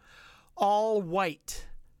 Fanfare, All White,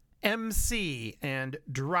 MC, and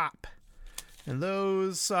Drop. And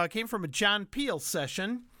those came from a John Peel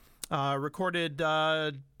session, recorded,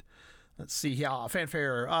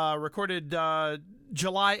 Fanfare, recorded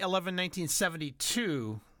July 11,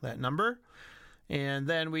 1972, that number. And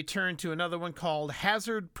then we turned to another one called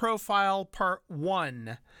Hazard Profile Part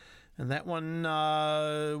 1. And that one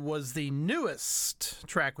was the newest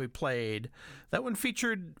track we played. That one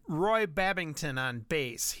featured Roy Babington on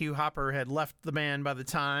bass. Hugh Hopper had left the band by the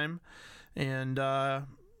time, and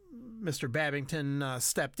Mr. Babington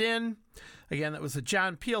stepped in. Again, that was a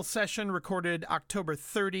John Peel session recorded October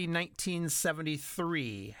 30,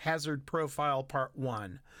 1973, Hazard Profile Part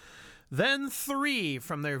 1. Then 3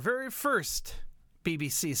 from their very first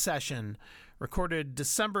BBC session, recorded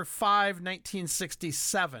December 5,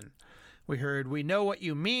 1967. We heard We Know What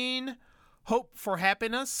You Mean, Hope for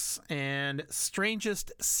Happiness, and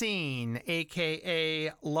Strangest Scene,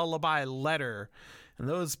 a.k.a. Lullaby Letter. And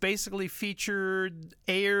those basically featured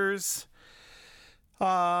Ayers,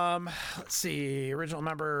 let's see, original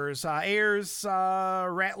members, Ayers,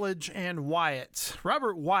 Ratledge, and Wyatt.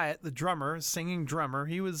 Robert Wyatt, the drummer, singing drummer,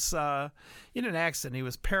 he was in an accident. He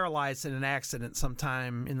was paralyzed in an accident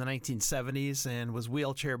sometime in the 1970s and was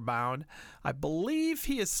wheelchair bound. I believe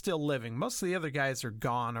he is still living. Most of the other guys are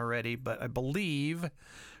gone already, but I believe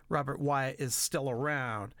Robert Wyatt is still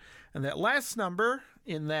around. And that last number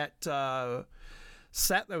in that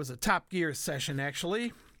set, that was a Top Gear session,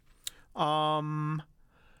 actually. That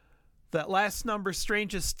last number,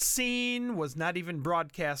 Strangest Scene, was not even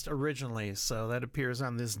broadcast originally, so that appears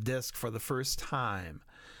on this disc for the first time.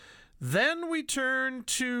 Then we turn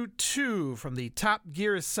to two from the Top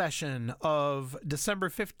Gear session of December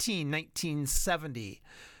 15, 1970.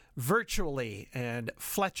 Virtually and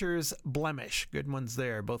Fletcher's Blemish. Good ones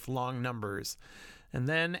there, both long numbers. And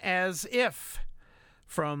then As If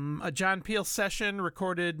from a John Peel session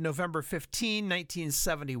recorded November 15,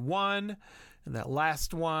 1971. And that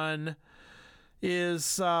last one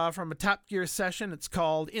is from a Top Gear session. It's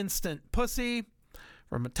called Instant Pussy.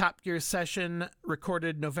 From a Top Gear session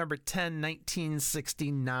recorded November 10,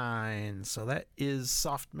 1969. So that is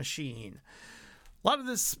Soft Machine. A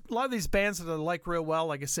lot of these bands that I like real well,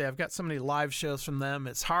 like I say, I've got so many live shows from them.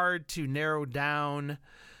 It's hard to narrow down,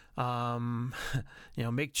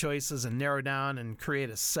 make choices and narrow down and create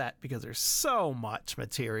a set because there's so much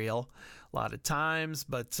material a lot of times.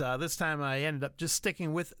 But this time I ended up just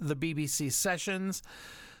sticking with the BBC sessions.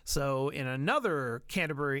 So in another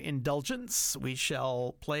Canterbury Indulgence, we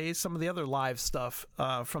shall play some of the other live stuff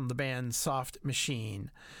from the band Soft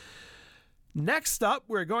Machine. Next up,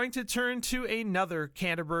 we're going to turn to another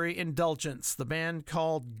Canterbury Indulgence, the band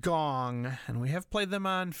called Gong, and we have played them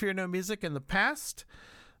on Fear No Music in the past.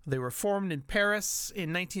 They were formed in Paris in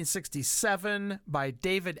 1967 by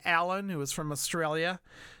David Allen, who was from Australia,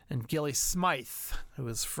 and Gilly Smythe, who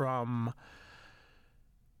was from...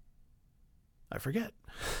 I forget.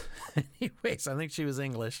 Anyways, I think she was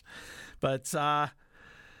English. But,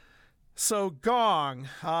 so Gong,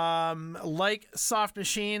 like Soft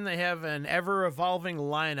Machine, they have an ever-evolving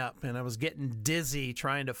lineup, and I was getting dizzy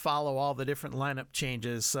trying to follow all the different lineup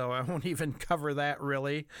changes, so I won't even cover that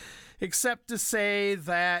really, except to say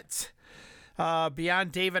that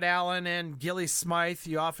beyond David Allen and Gilly Smythe,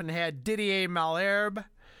 you often had Didier Malherbe,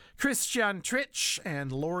 Christian Tritch,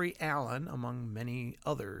 and Laurie Allen, among many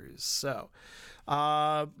others. So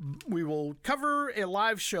we will cover a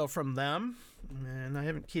live show from them, and I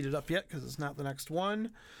haven't keyed it up yet because it's not the next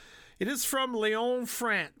one. It is from Lyon,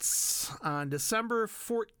 France, on December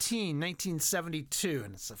 14, 1972,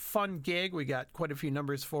 and it's a fun gig. We got quite a few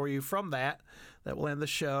numbers for you from that will end the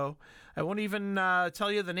show. I won't even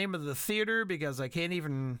tell you the name of the theater because I can't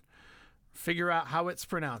even figure out how it's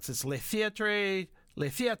pronounced. It's Le Theatre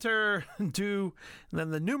du, and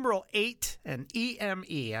then the numeral 8 and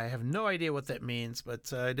EME. I have no idea what that means,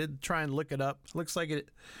 but I did try and look it up. Looks like it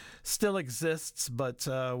still exists, but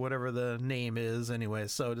whatever the name is anyway.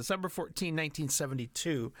 So December 14,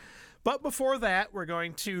 1972. But before that, we're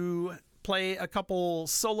going to play a couple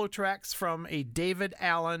solo tracks from a David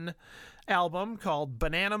Allen album called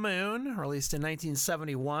Banana Moon, released in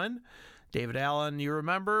 1971. David Allen, you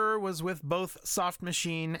remember, was with both Soft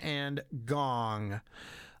Machine and Gong.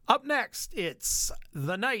 Up next, it's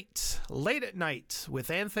The Night, Late at Night, with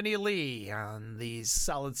Anthony Lee on these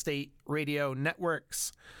Solid State Radio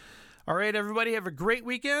networks. All right, everybody, have a great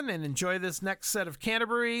weekend and enjoy this next set of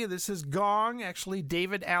Canterbury. This is Gong, actually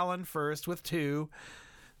David Allen first with two.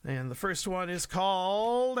 And the first one is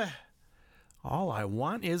called All I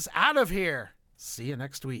Want Is Out of Here. See you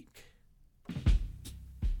next week.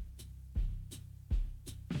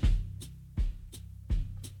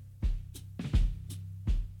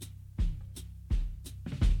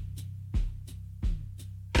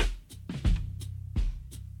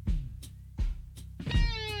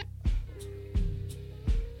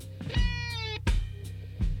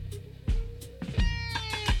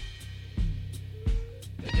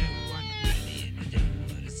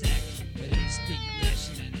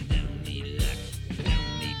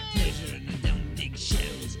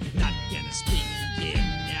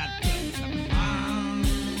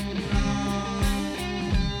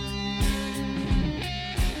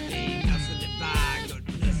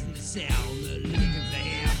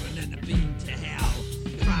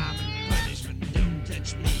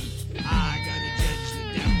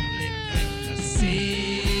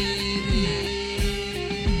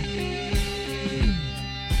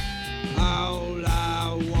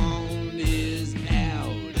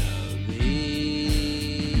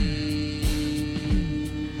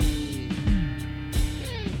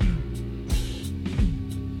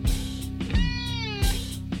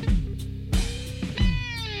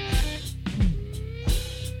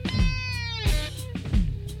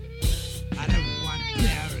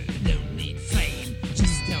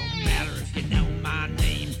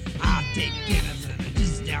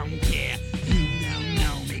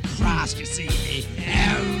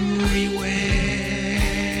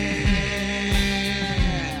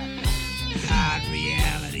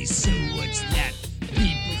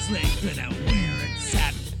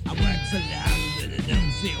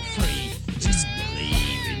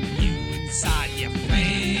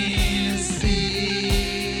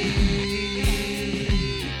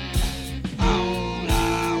 All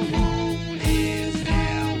I want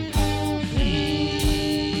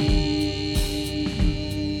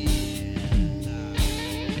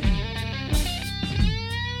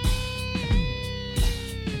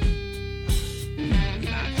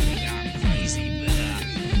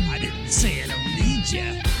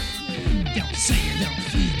Don't say I don't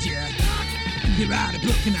feed you. You write a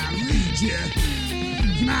book and I read you.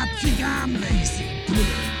 You might think I'm lazy, but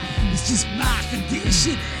it's just my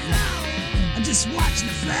condition. I'm just watching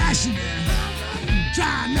the fashion,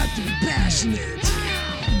 trying not to be passionate.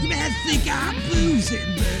 You might think I'm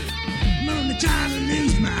boozing, but I'm only trying to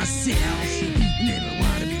lose myself. I never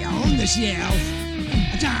want to be on the shelf.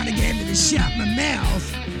 I'm trying to get me to shut my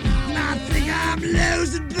mouth. You might think I'm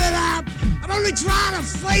losing, but I'm only trying to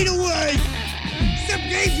fade away. Some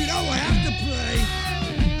games you know I have to play.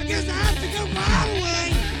 I guess I have to go my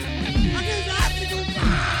way. I guess I have to go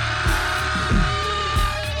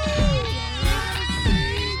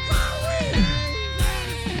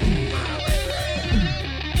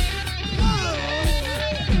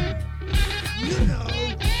You know,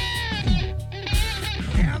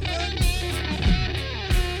 heaven,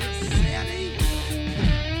 city,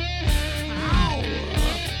 power,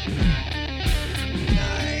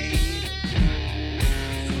 night,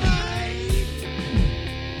 slave,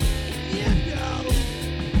 you know,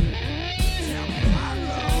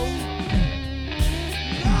 tomorrow,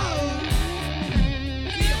 love,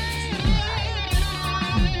 feel free,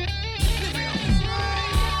 feel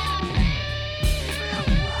free,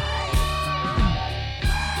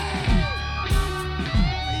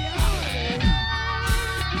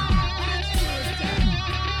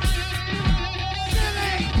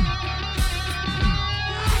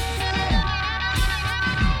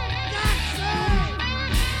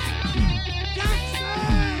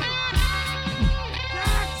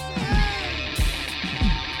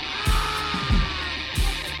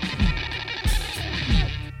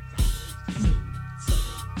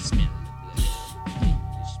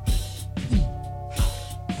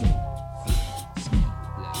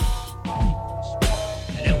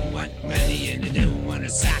 I don't want money and I don't want a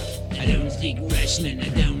sock. I don't speak Russian and I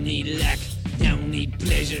don't need luck. Don't need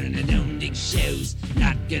pleasure and I don't need shows.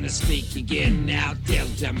 Not gonna speak again now till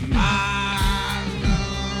tomorrow.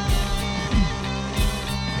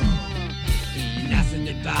 Ain't nothing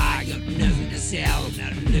to buy, got nothing to sell.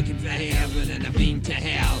 Not looking for heaven and I've been to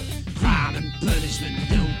hell. Crime and punishment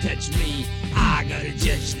don't touch me. I got a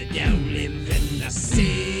judge that don't live in the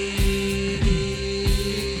city.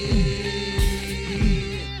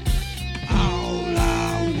 All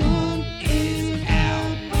I want is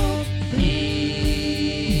out of here.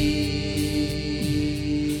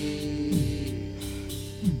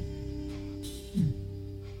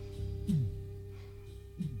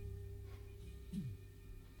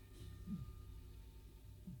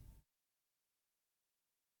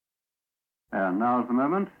 And now's the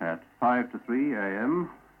moment at 5 to 3 a.m.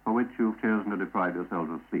 for which you've chosen to deprive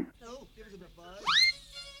yourselves of sleep.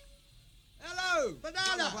 Hello!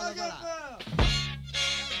 Banana!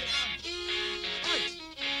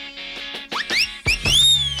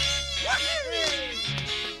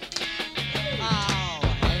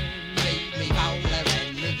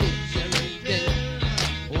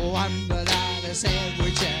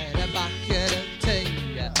 Sandwich and a bucket of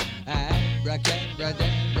tea. Abracadabra,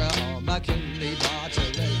 McKinley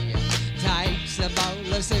Bartley takes a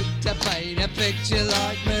bowl of soup to paint a picture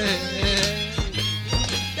like me.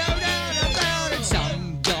 No doubt about it.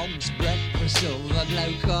 Some dog's breakfast of a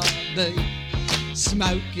low-carb beef,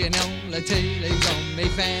 smoking all the tea leaves on me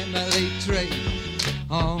family tree.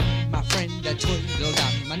 Oh, my friend a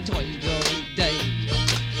Tweedledum and Tweedledee.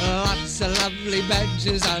 Lots of lovely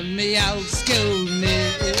badges on me old school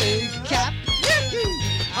kneecap.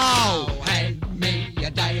 Oh, hand me a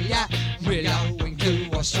dahlia, we're going to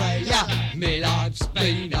Australia. Me life's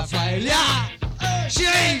been a failure.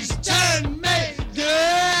 She's turned me down.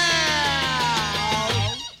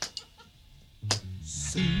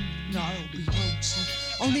 Soon I'll be waltzing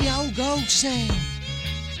on the old gold sand.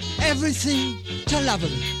 Everything to love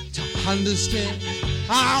and to understand.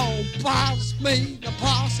 Oh, pass me the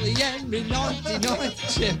parsley and me 99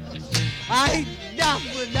 chip. Ain't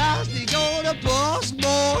nothing nasty gonna pass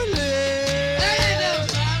my lips.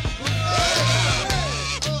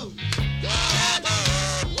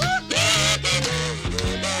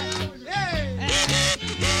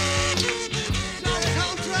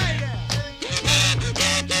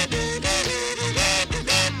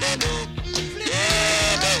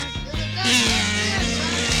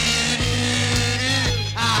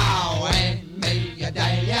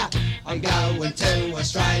 I'm going to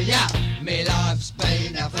Australia. Me life's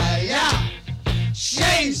been a failure.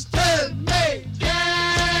 She's turned me down.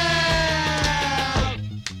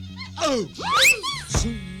 Oh,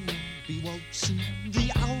 soon be waltzing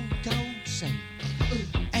the old gold sand.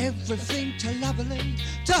 Everything to lovely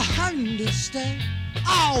to understand.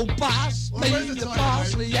 Oh, pass me the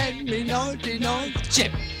parsley and me 99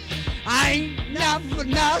 chip. I ain't never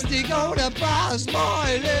nasty gonna pass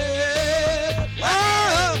my lips.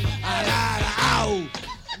 Oh, oh,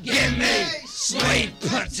 give me sweet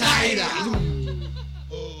potato.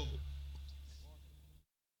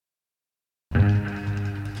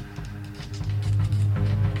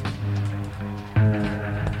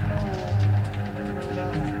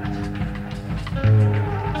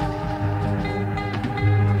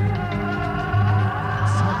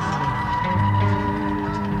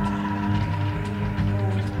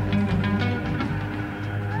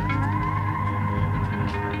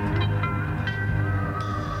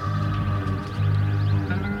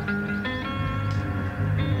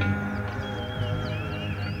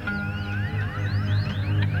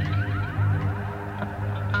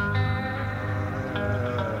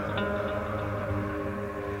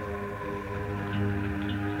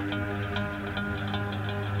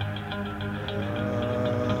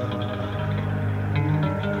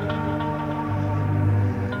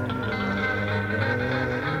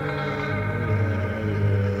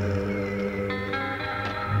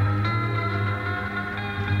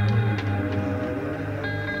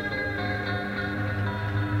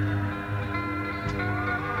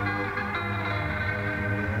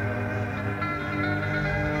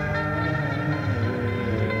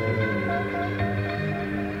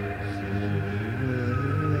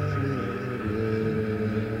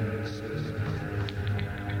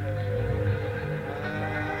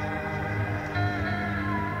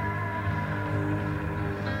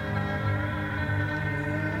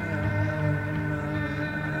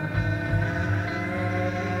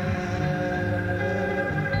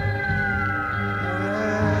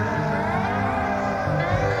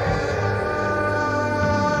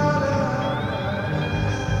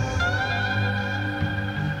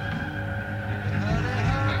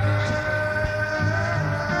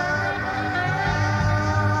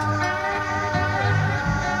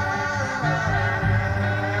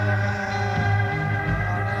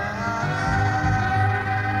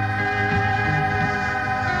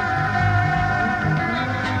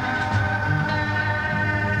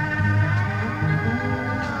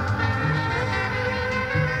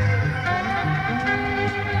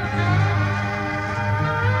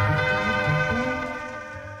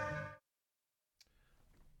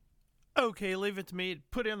 Okay, leave it to me to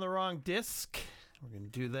put in the wrong disc. We're going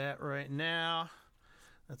to do that right now.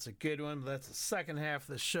 That's a good one, but that's the second half of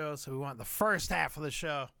the show, so we want the first half of the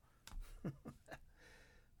show. All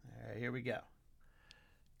right, here we go.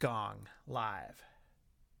 Gong, live.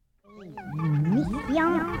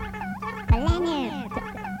 Mission Planète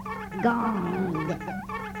Gong.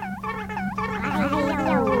 Radio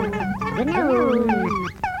Gnome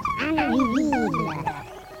invisible.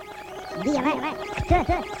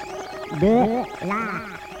 Direct de la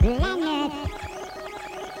planète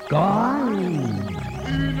Gong.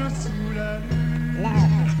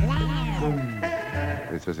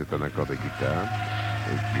 Et ça, c'est un accord de guitare.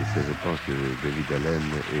 Et ça, je pense que David Allen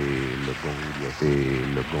et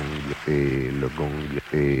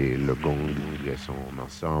le gong sont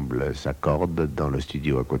ensemble, s'accordent dans le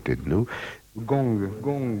studio à côté de nous. Gong, le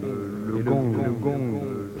gong, le gong,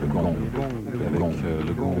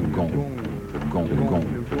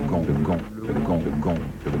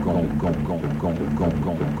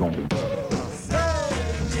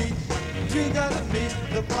 You gotta meet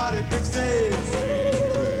the party fixes.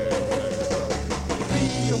 Be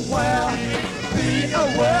aware, be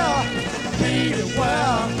aware, be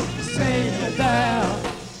aware. Stay there.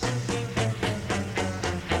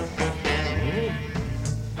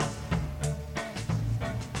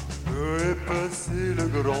 Est passé le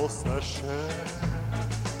grand sachet.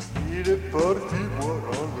 Il est parti boire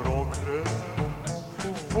un grand crème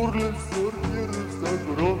pour le sortir de sa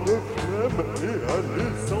grande flemme et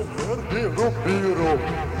aller s'emmerder au bureau.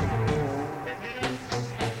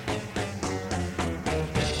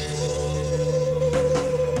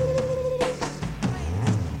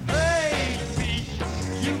 Baby,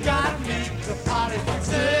 you gotta meet the party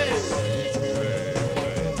fixes.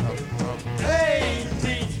 Hey,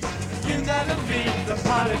 Pete, you gotta meet the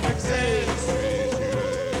party fixes.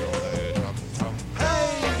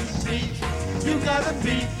 You gotta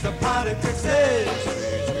meet the party fixes.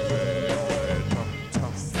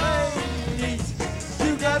 Hey,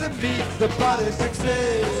 you gotta meet the party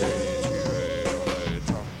fixes.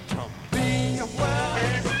 Be aware,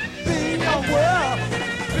 be aware,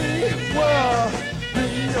 be aware, be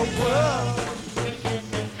aware.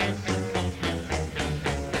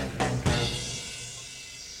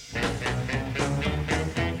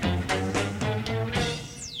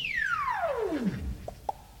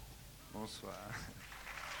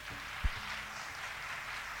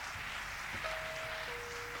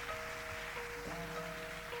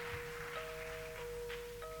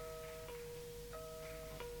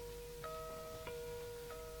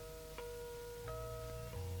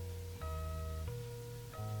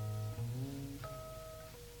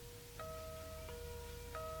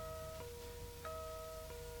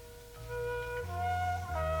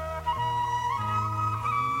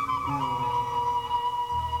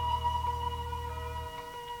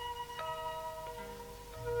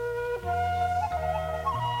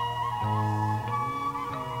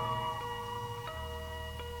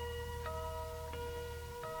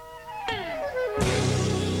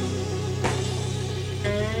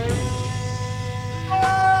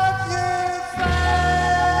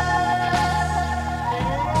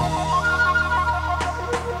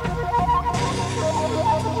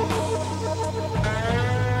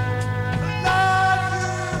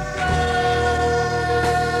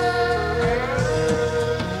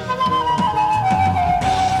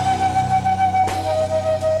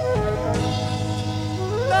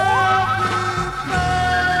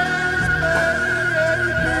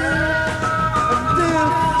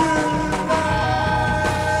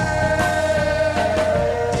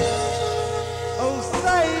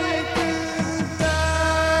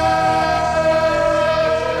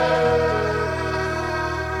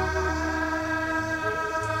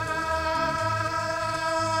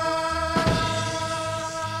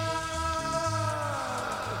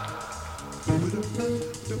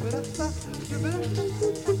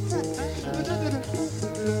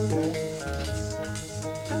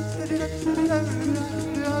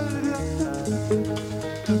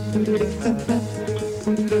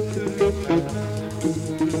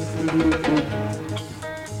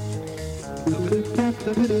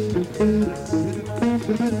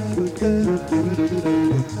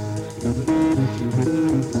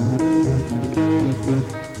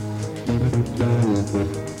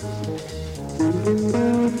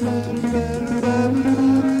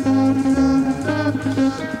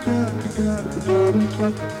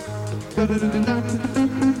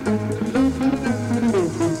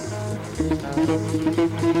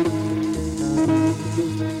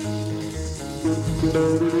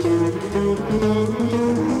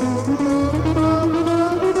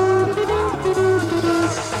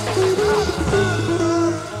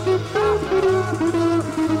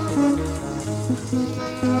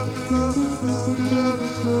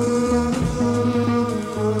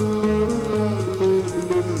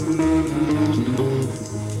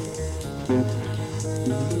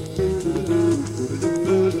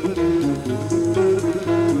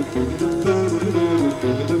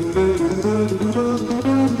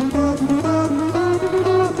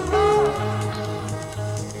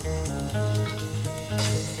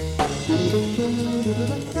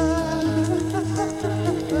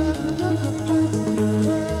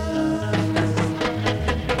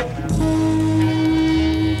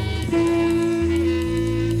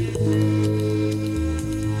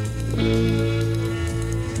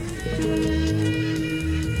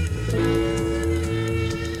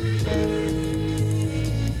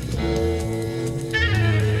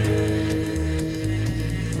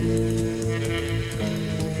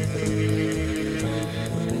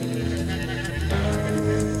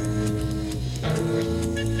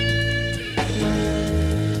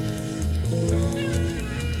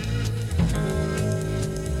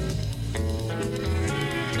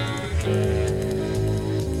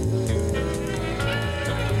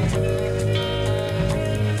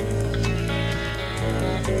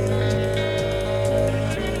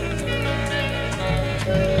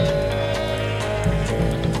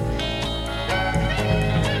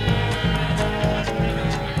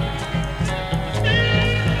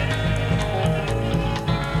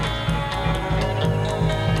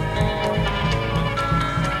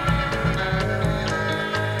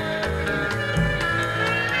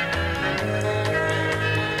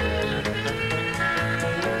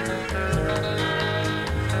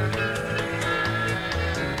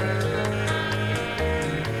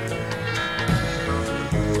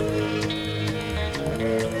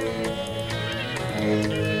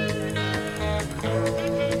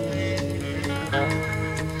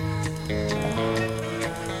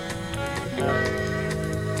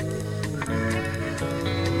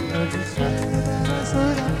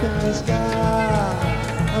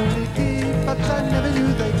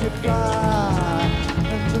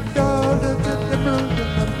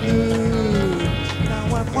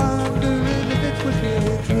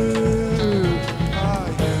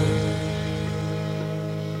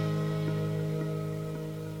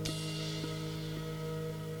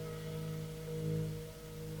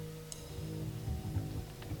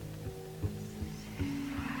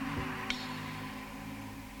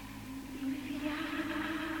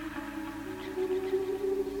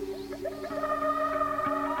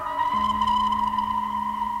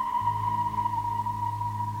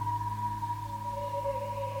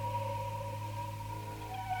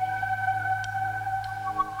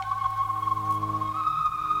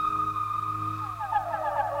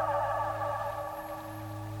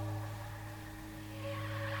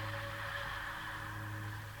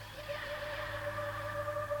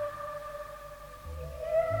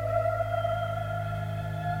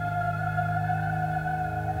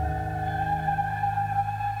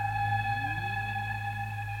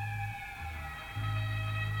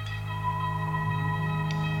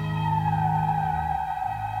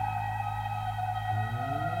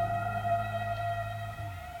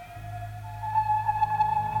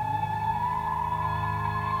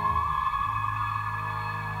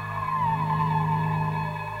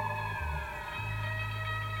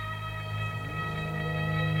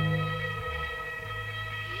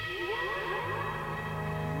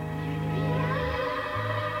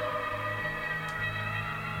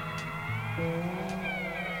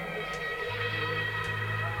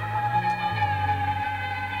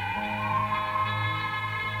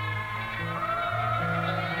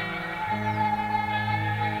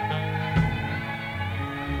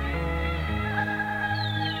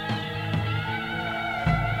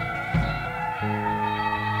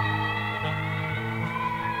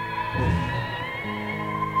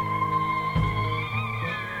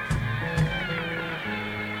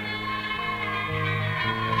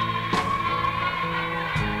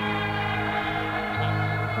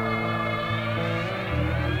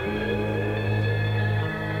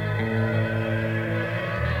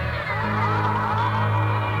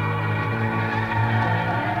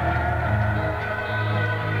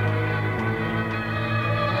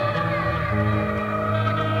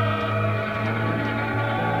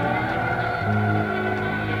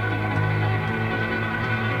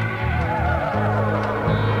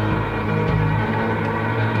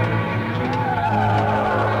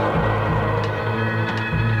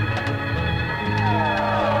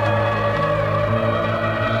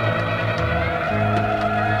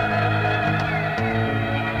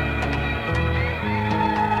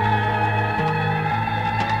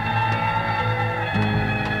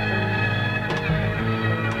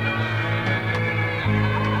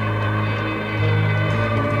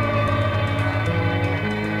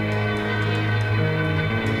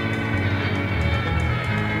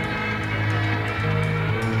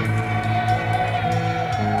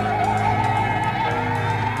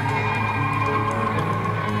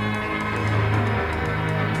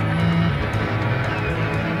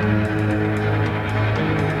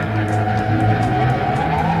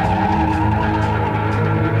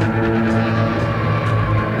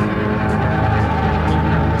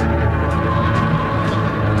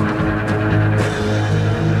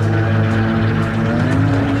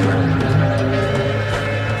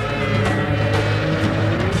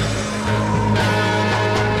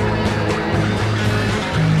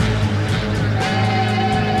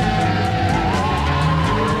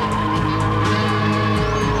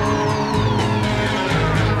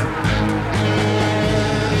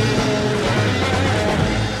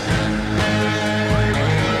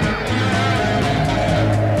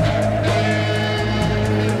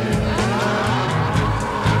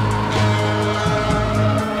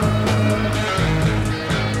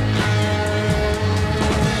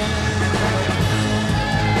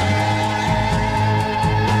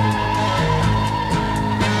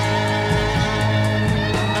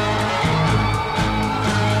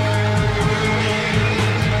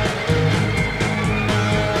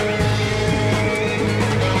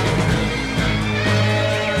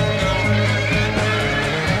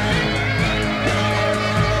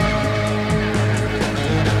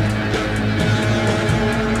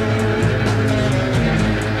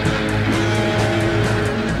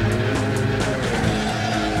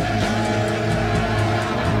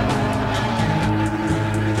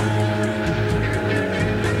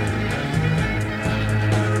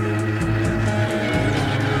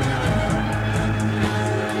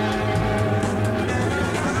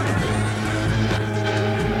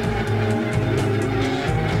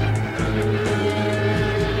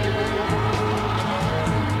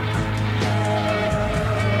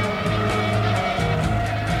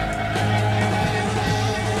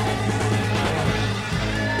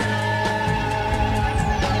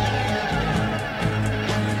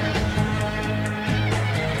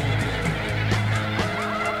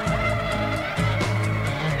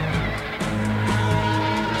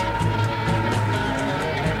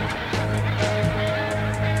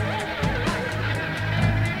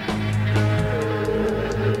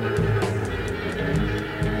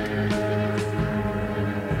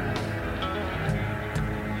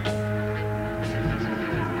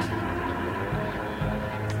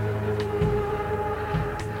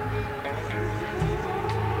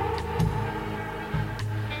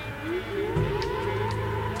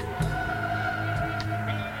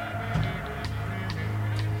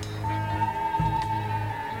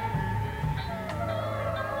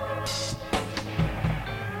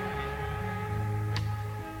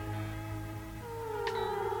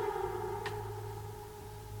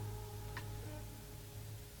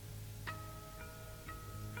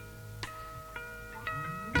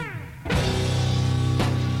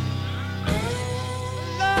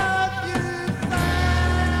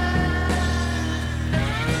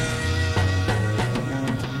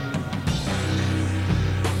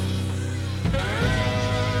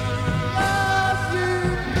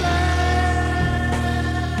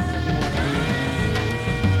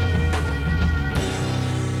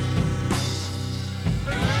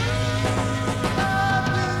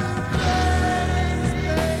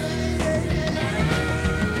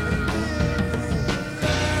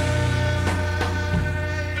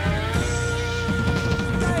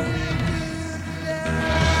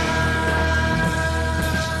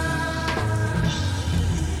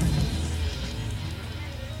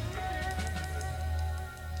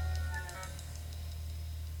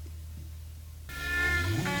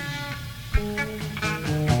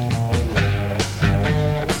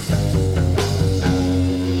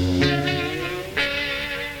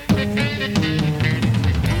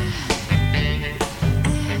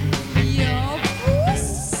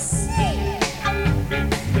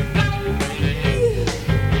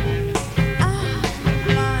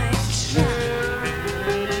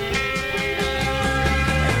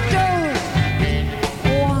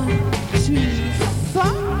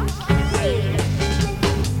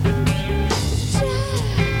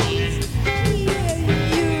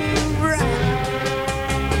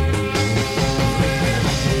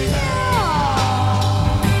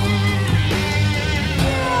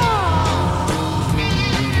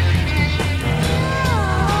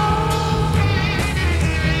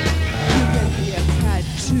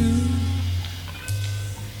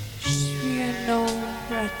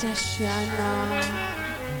 Bernard.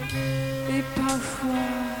 Et parfois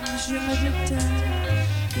je me détends,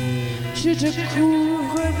 je te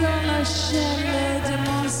couvre dans la chaleur de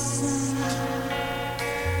mon sein,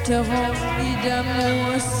 te remplis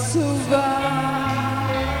d'amour sauvage,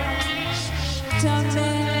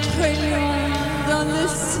 t'amène très loin dans le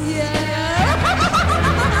ciel.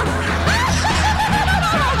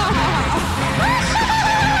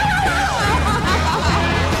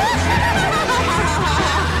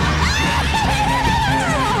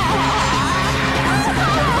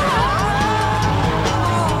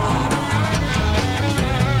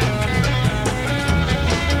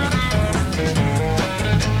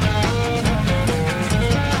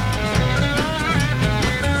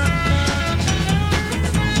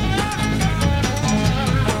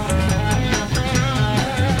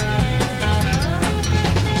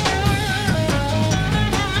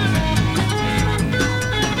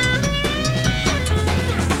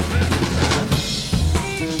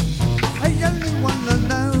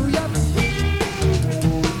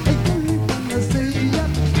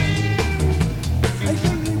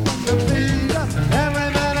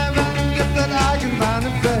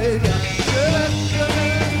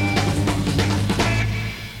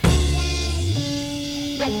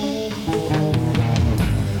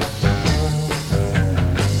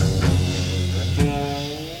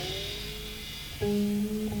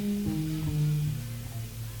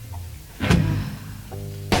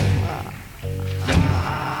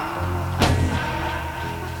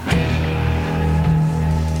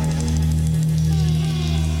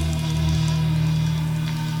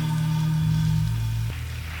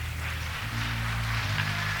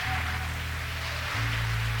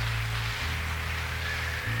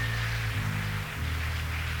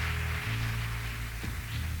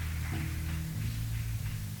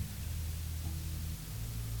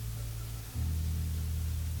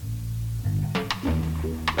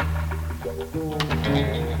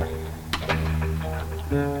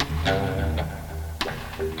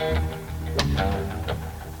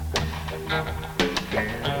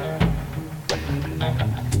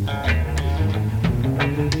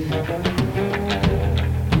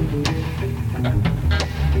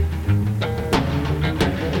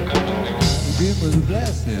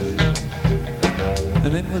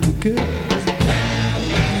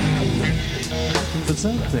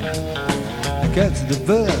 Catch the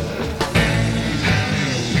bird.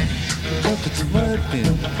 The trumpet is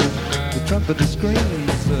working. The trumpet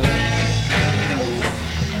screams.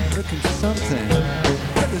 Looking for something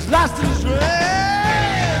that is lost in his rain.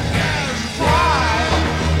 Why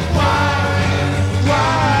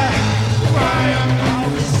am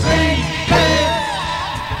I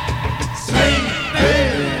sleeping?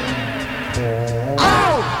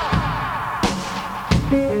 Oh!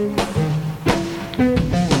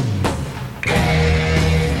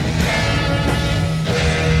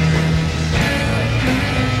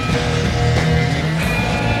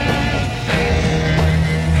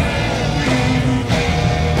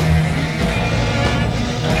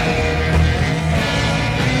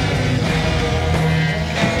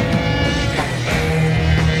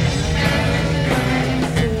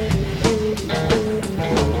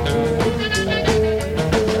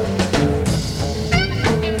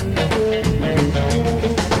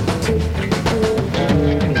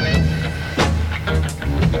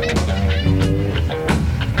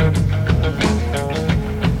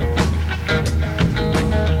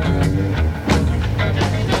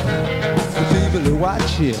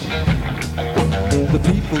 The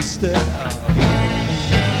people stare,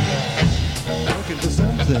 looking for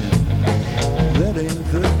something that ain't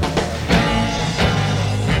there.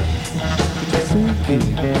 But you're thinking,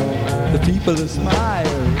 the people are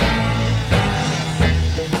smiling,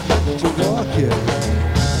 to walk here,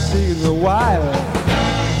 seeing the wire.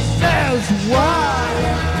 There's why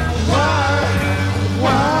am I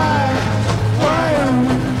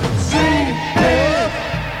sleeping?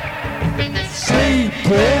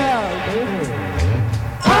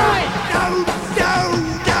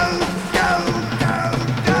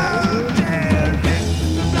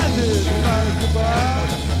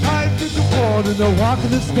 I walk in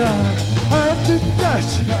the sky, I'm the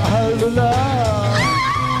dash, all alone.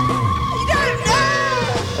 You don't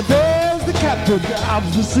know! There's the captain of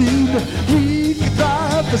the scene. He can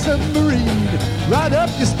drive the submarine right up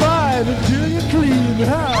your spine until you're clean.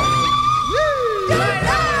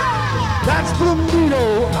 That's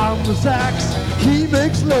Flamenco on the sax. He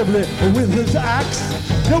makes lovely with his axe.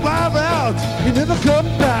 Go wild out, he never come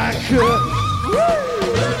back.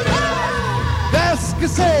 That's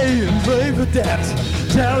saying, play the debt.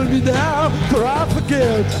 Tell me now, for I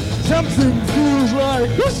forget. something feels like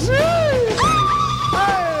this.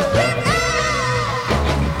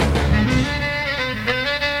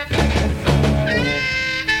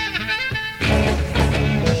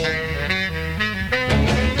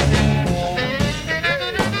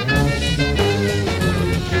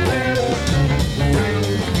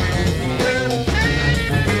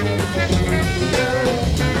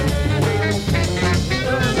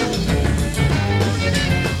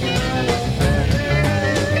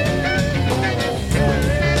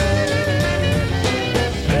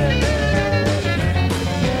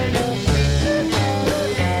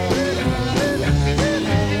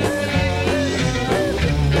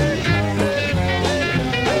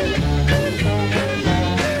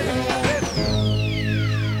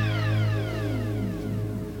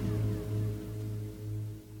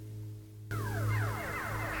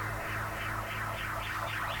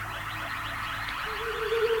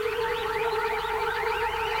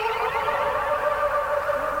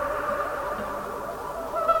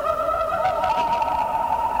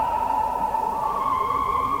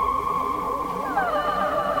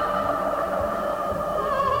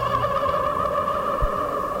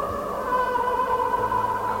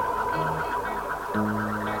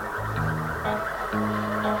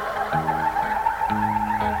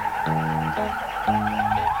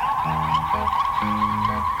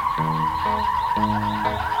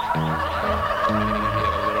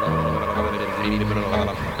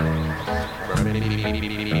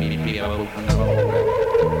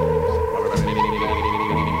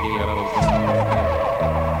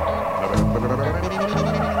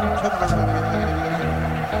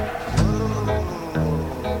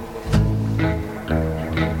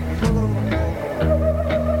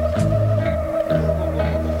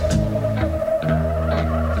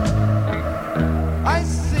 I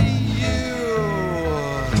see you,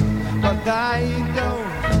 but I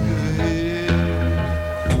don't hear.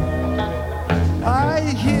 I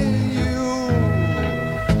hear you,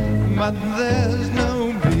 but there's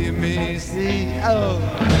no BBC. Oh.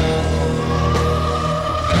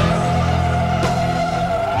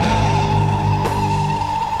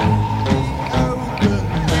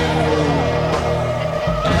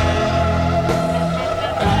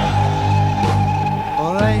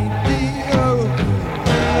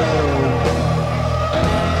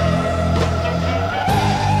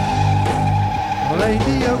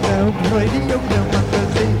 Radio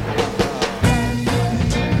magazine.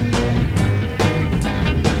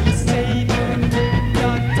 Say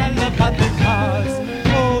don't tell about the cars.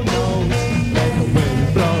 Oh no, let the wind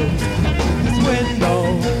blows this window.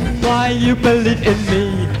 Why you believe in me?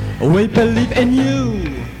 We believe in you.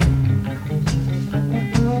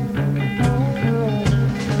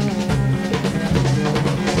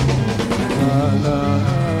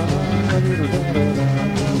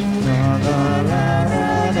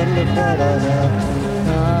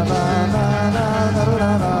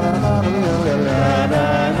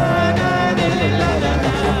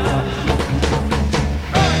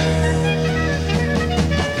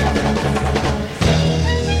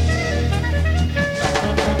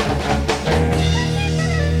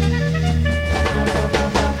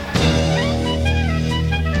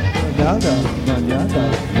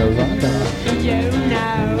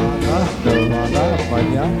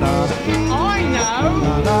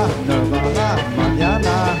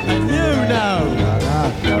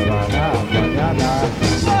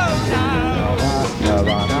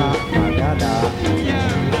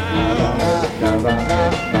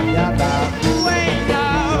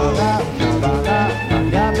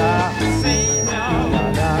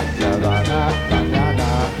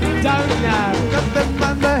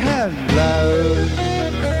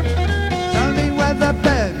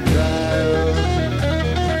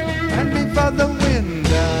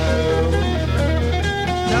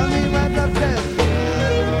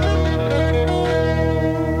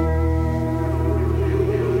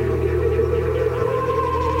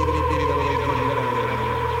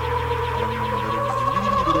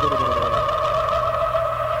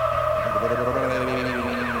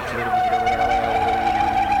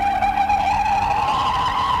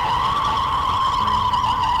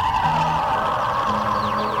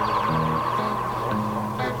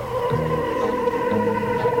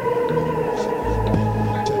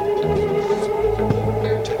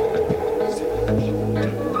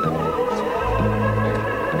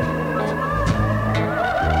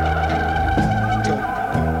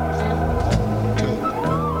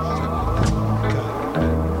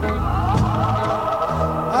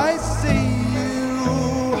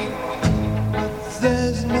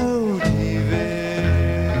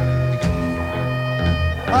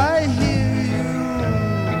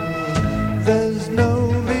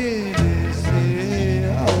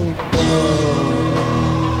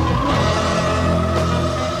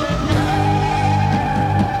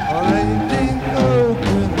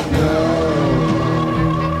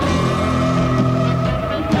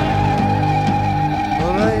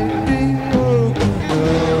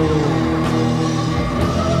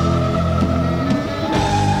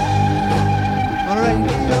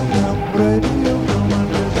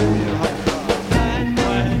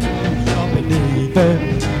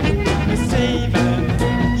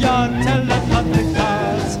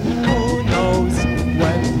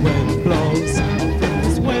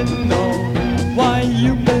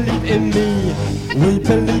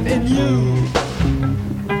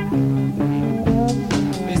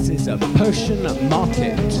 is a Persian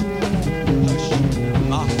market. Persian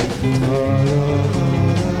market.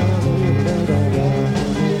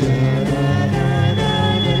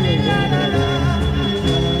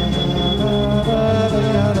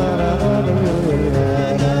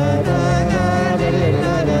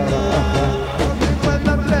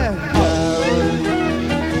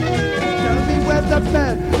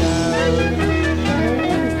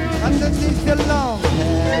 Underneath your long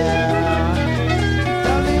hair,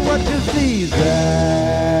 tell me what you see there.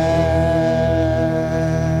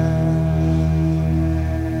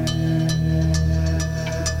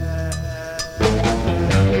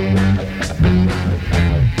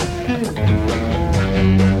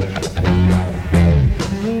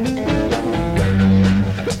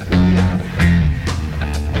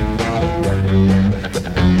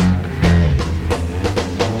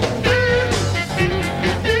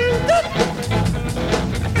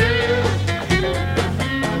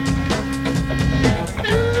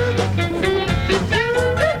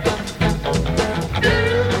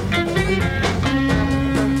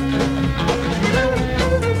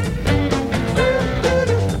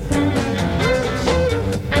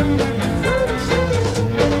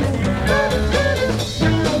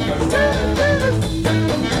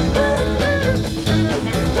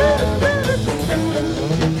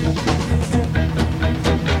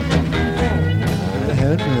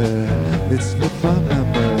 It's not my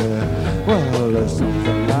memory. Well, there's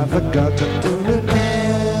something I've forgotten to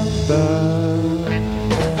remember.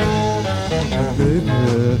 Baby,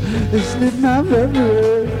 isn't it my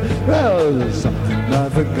memory? Well, there's something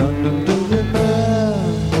I've forgotten to remember.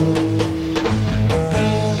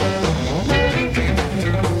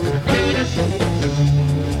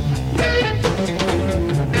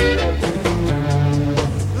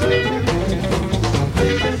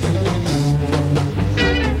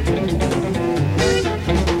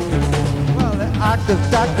 The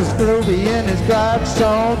doctor's groovy and he's got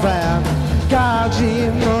so bad. Gougy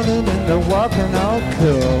and running and they're walking all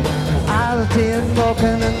cool. Alty and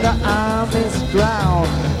walking and the arm is drowned.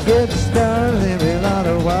 Get started with a lot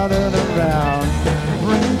of water around.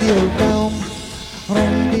 Ring the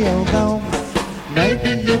old dome.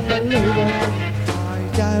 Maybe you believe it, I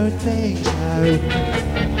don't think so.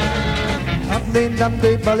 Humpty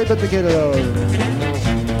Dumpty Bully but the kiddo.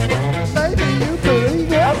 Maybe you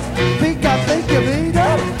believe it, because they can eat it.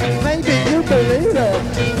 Maybe you believe it,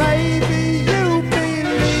 maybe you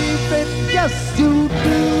believe it, yes you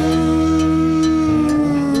do.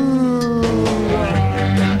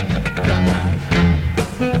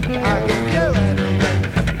 I give you anything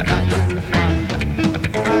that you want.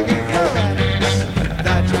 I give you anything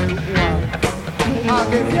that you want. I'll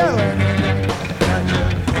give you anything that you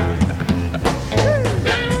want.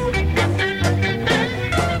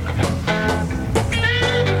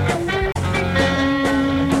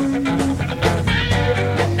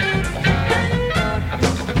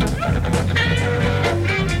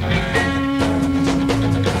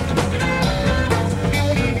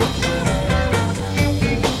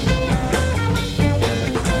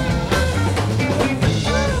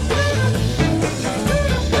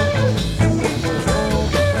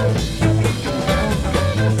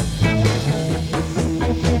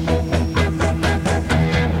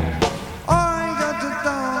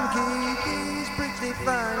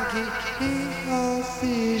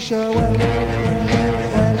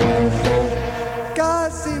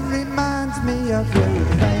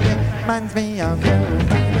 Reminds me of you,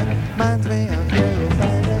 reminds me of you,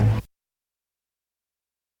 baby.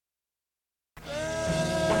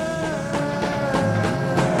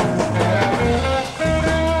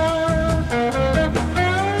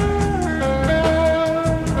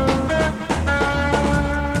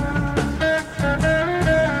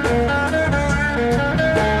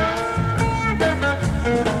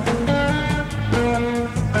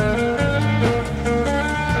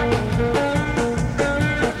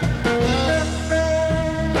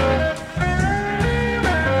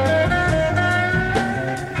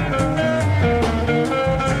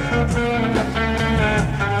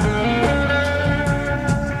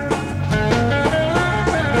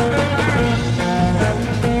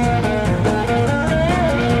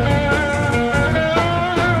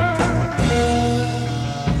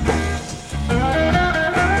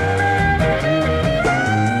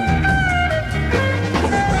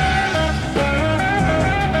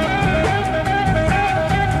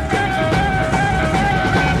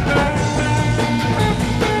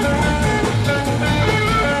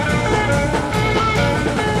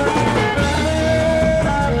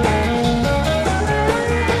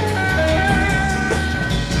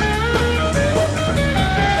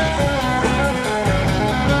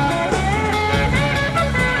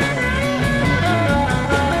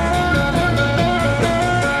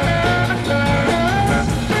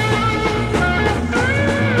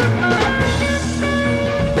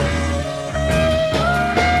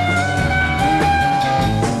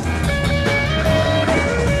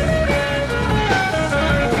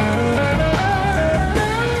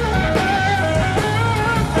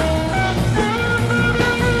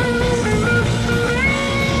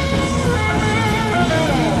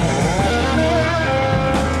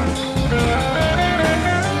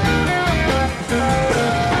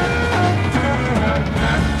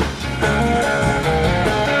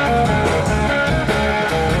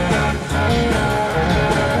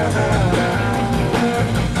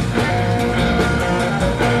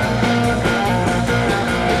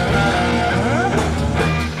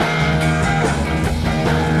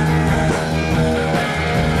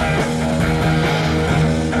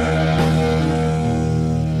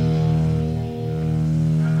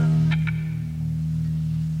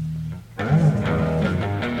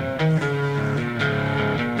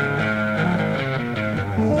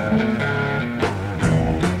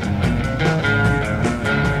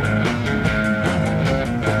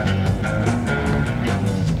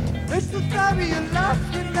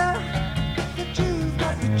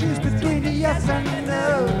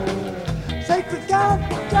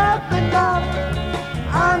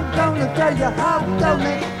 tell you how, tell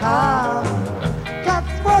me how.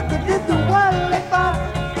 God's working in the world of art.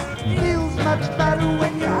 Feels much better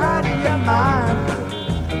when you're out of your mind.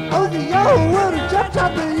 Oh, the old world has jumped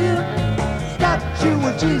up at you. Statue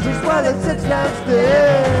of Jesus, well, it sits there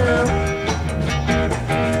still.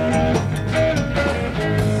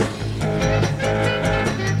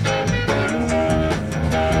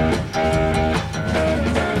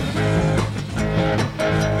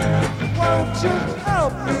 Won't you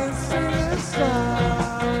help me sing this song?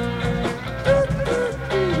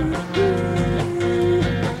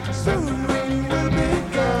 Soon we will be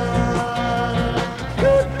gone.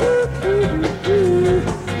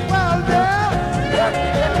 Well,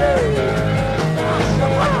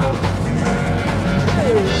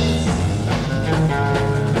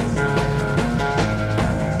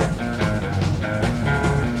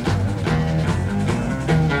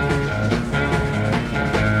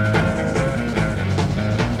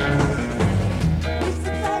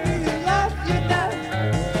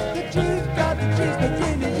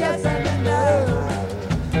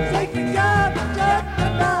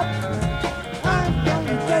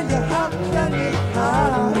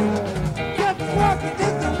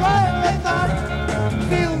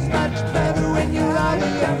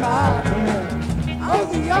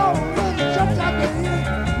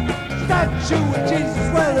 statue of Jesus,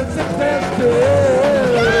 well, it's a best day.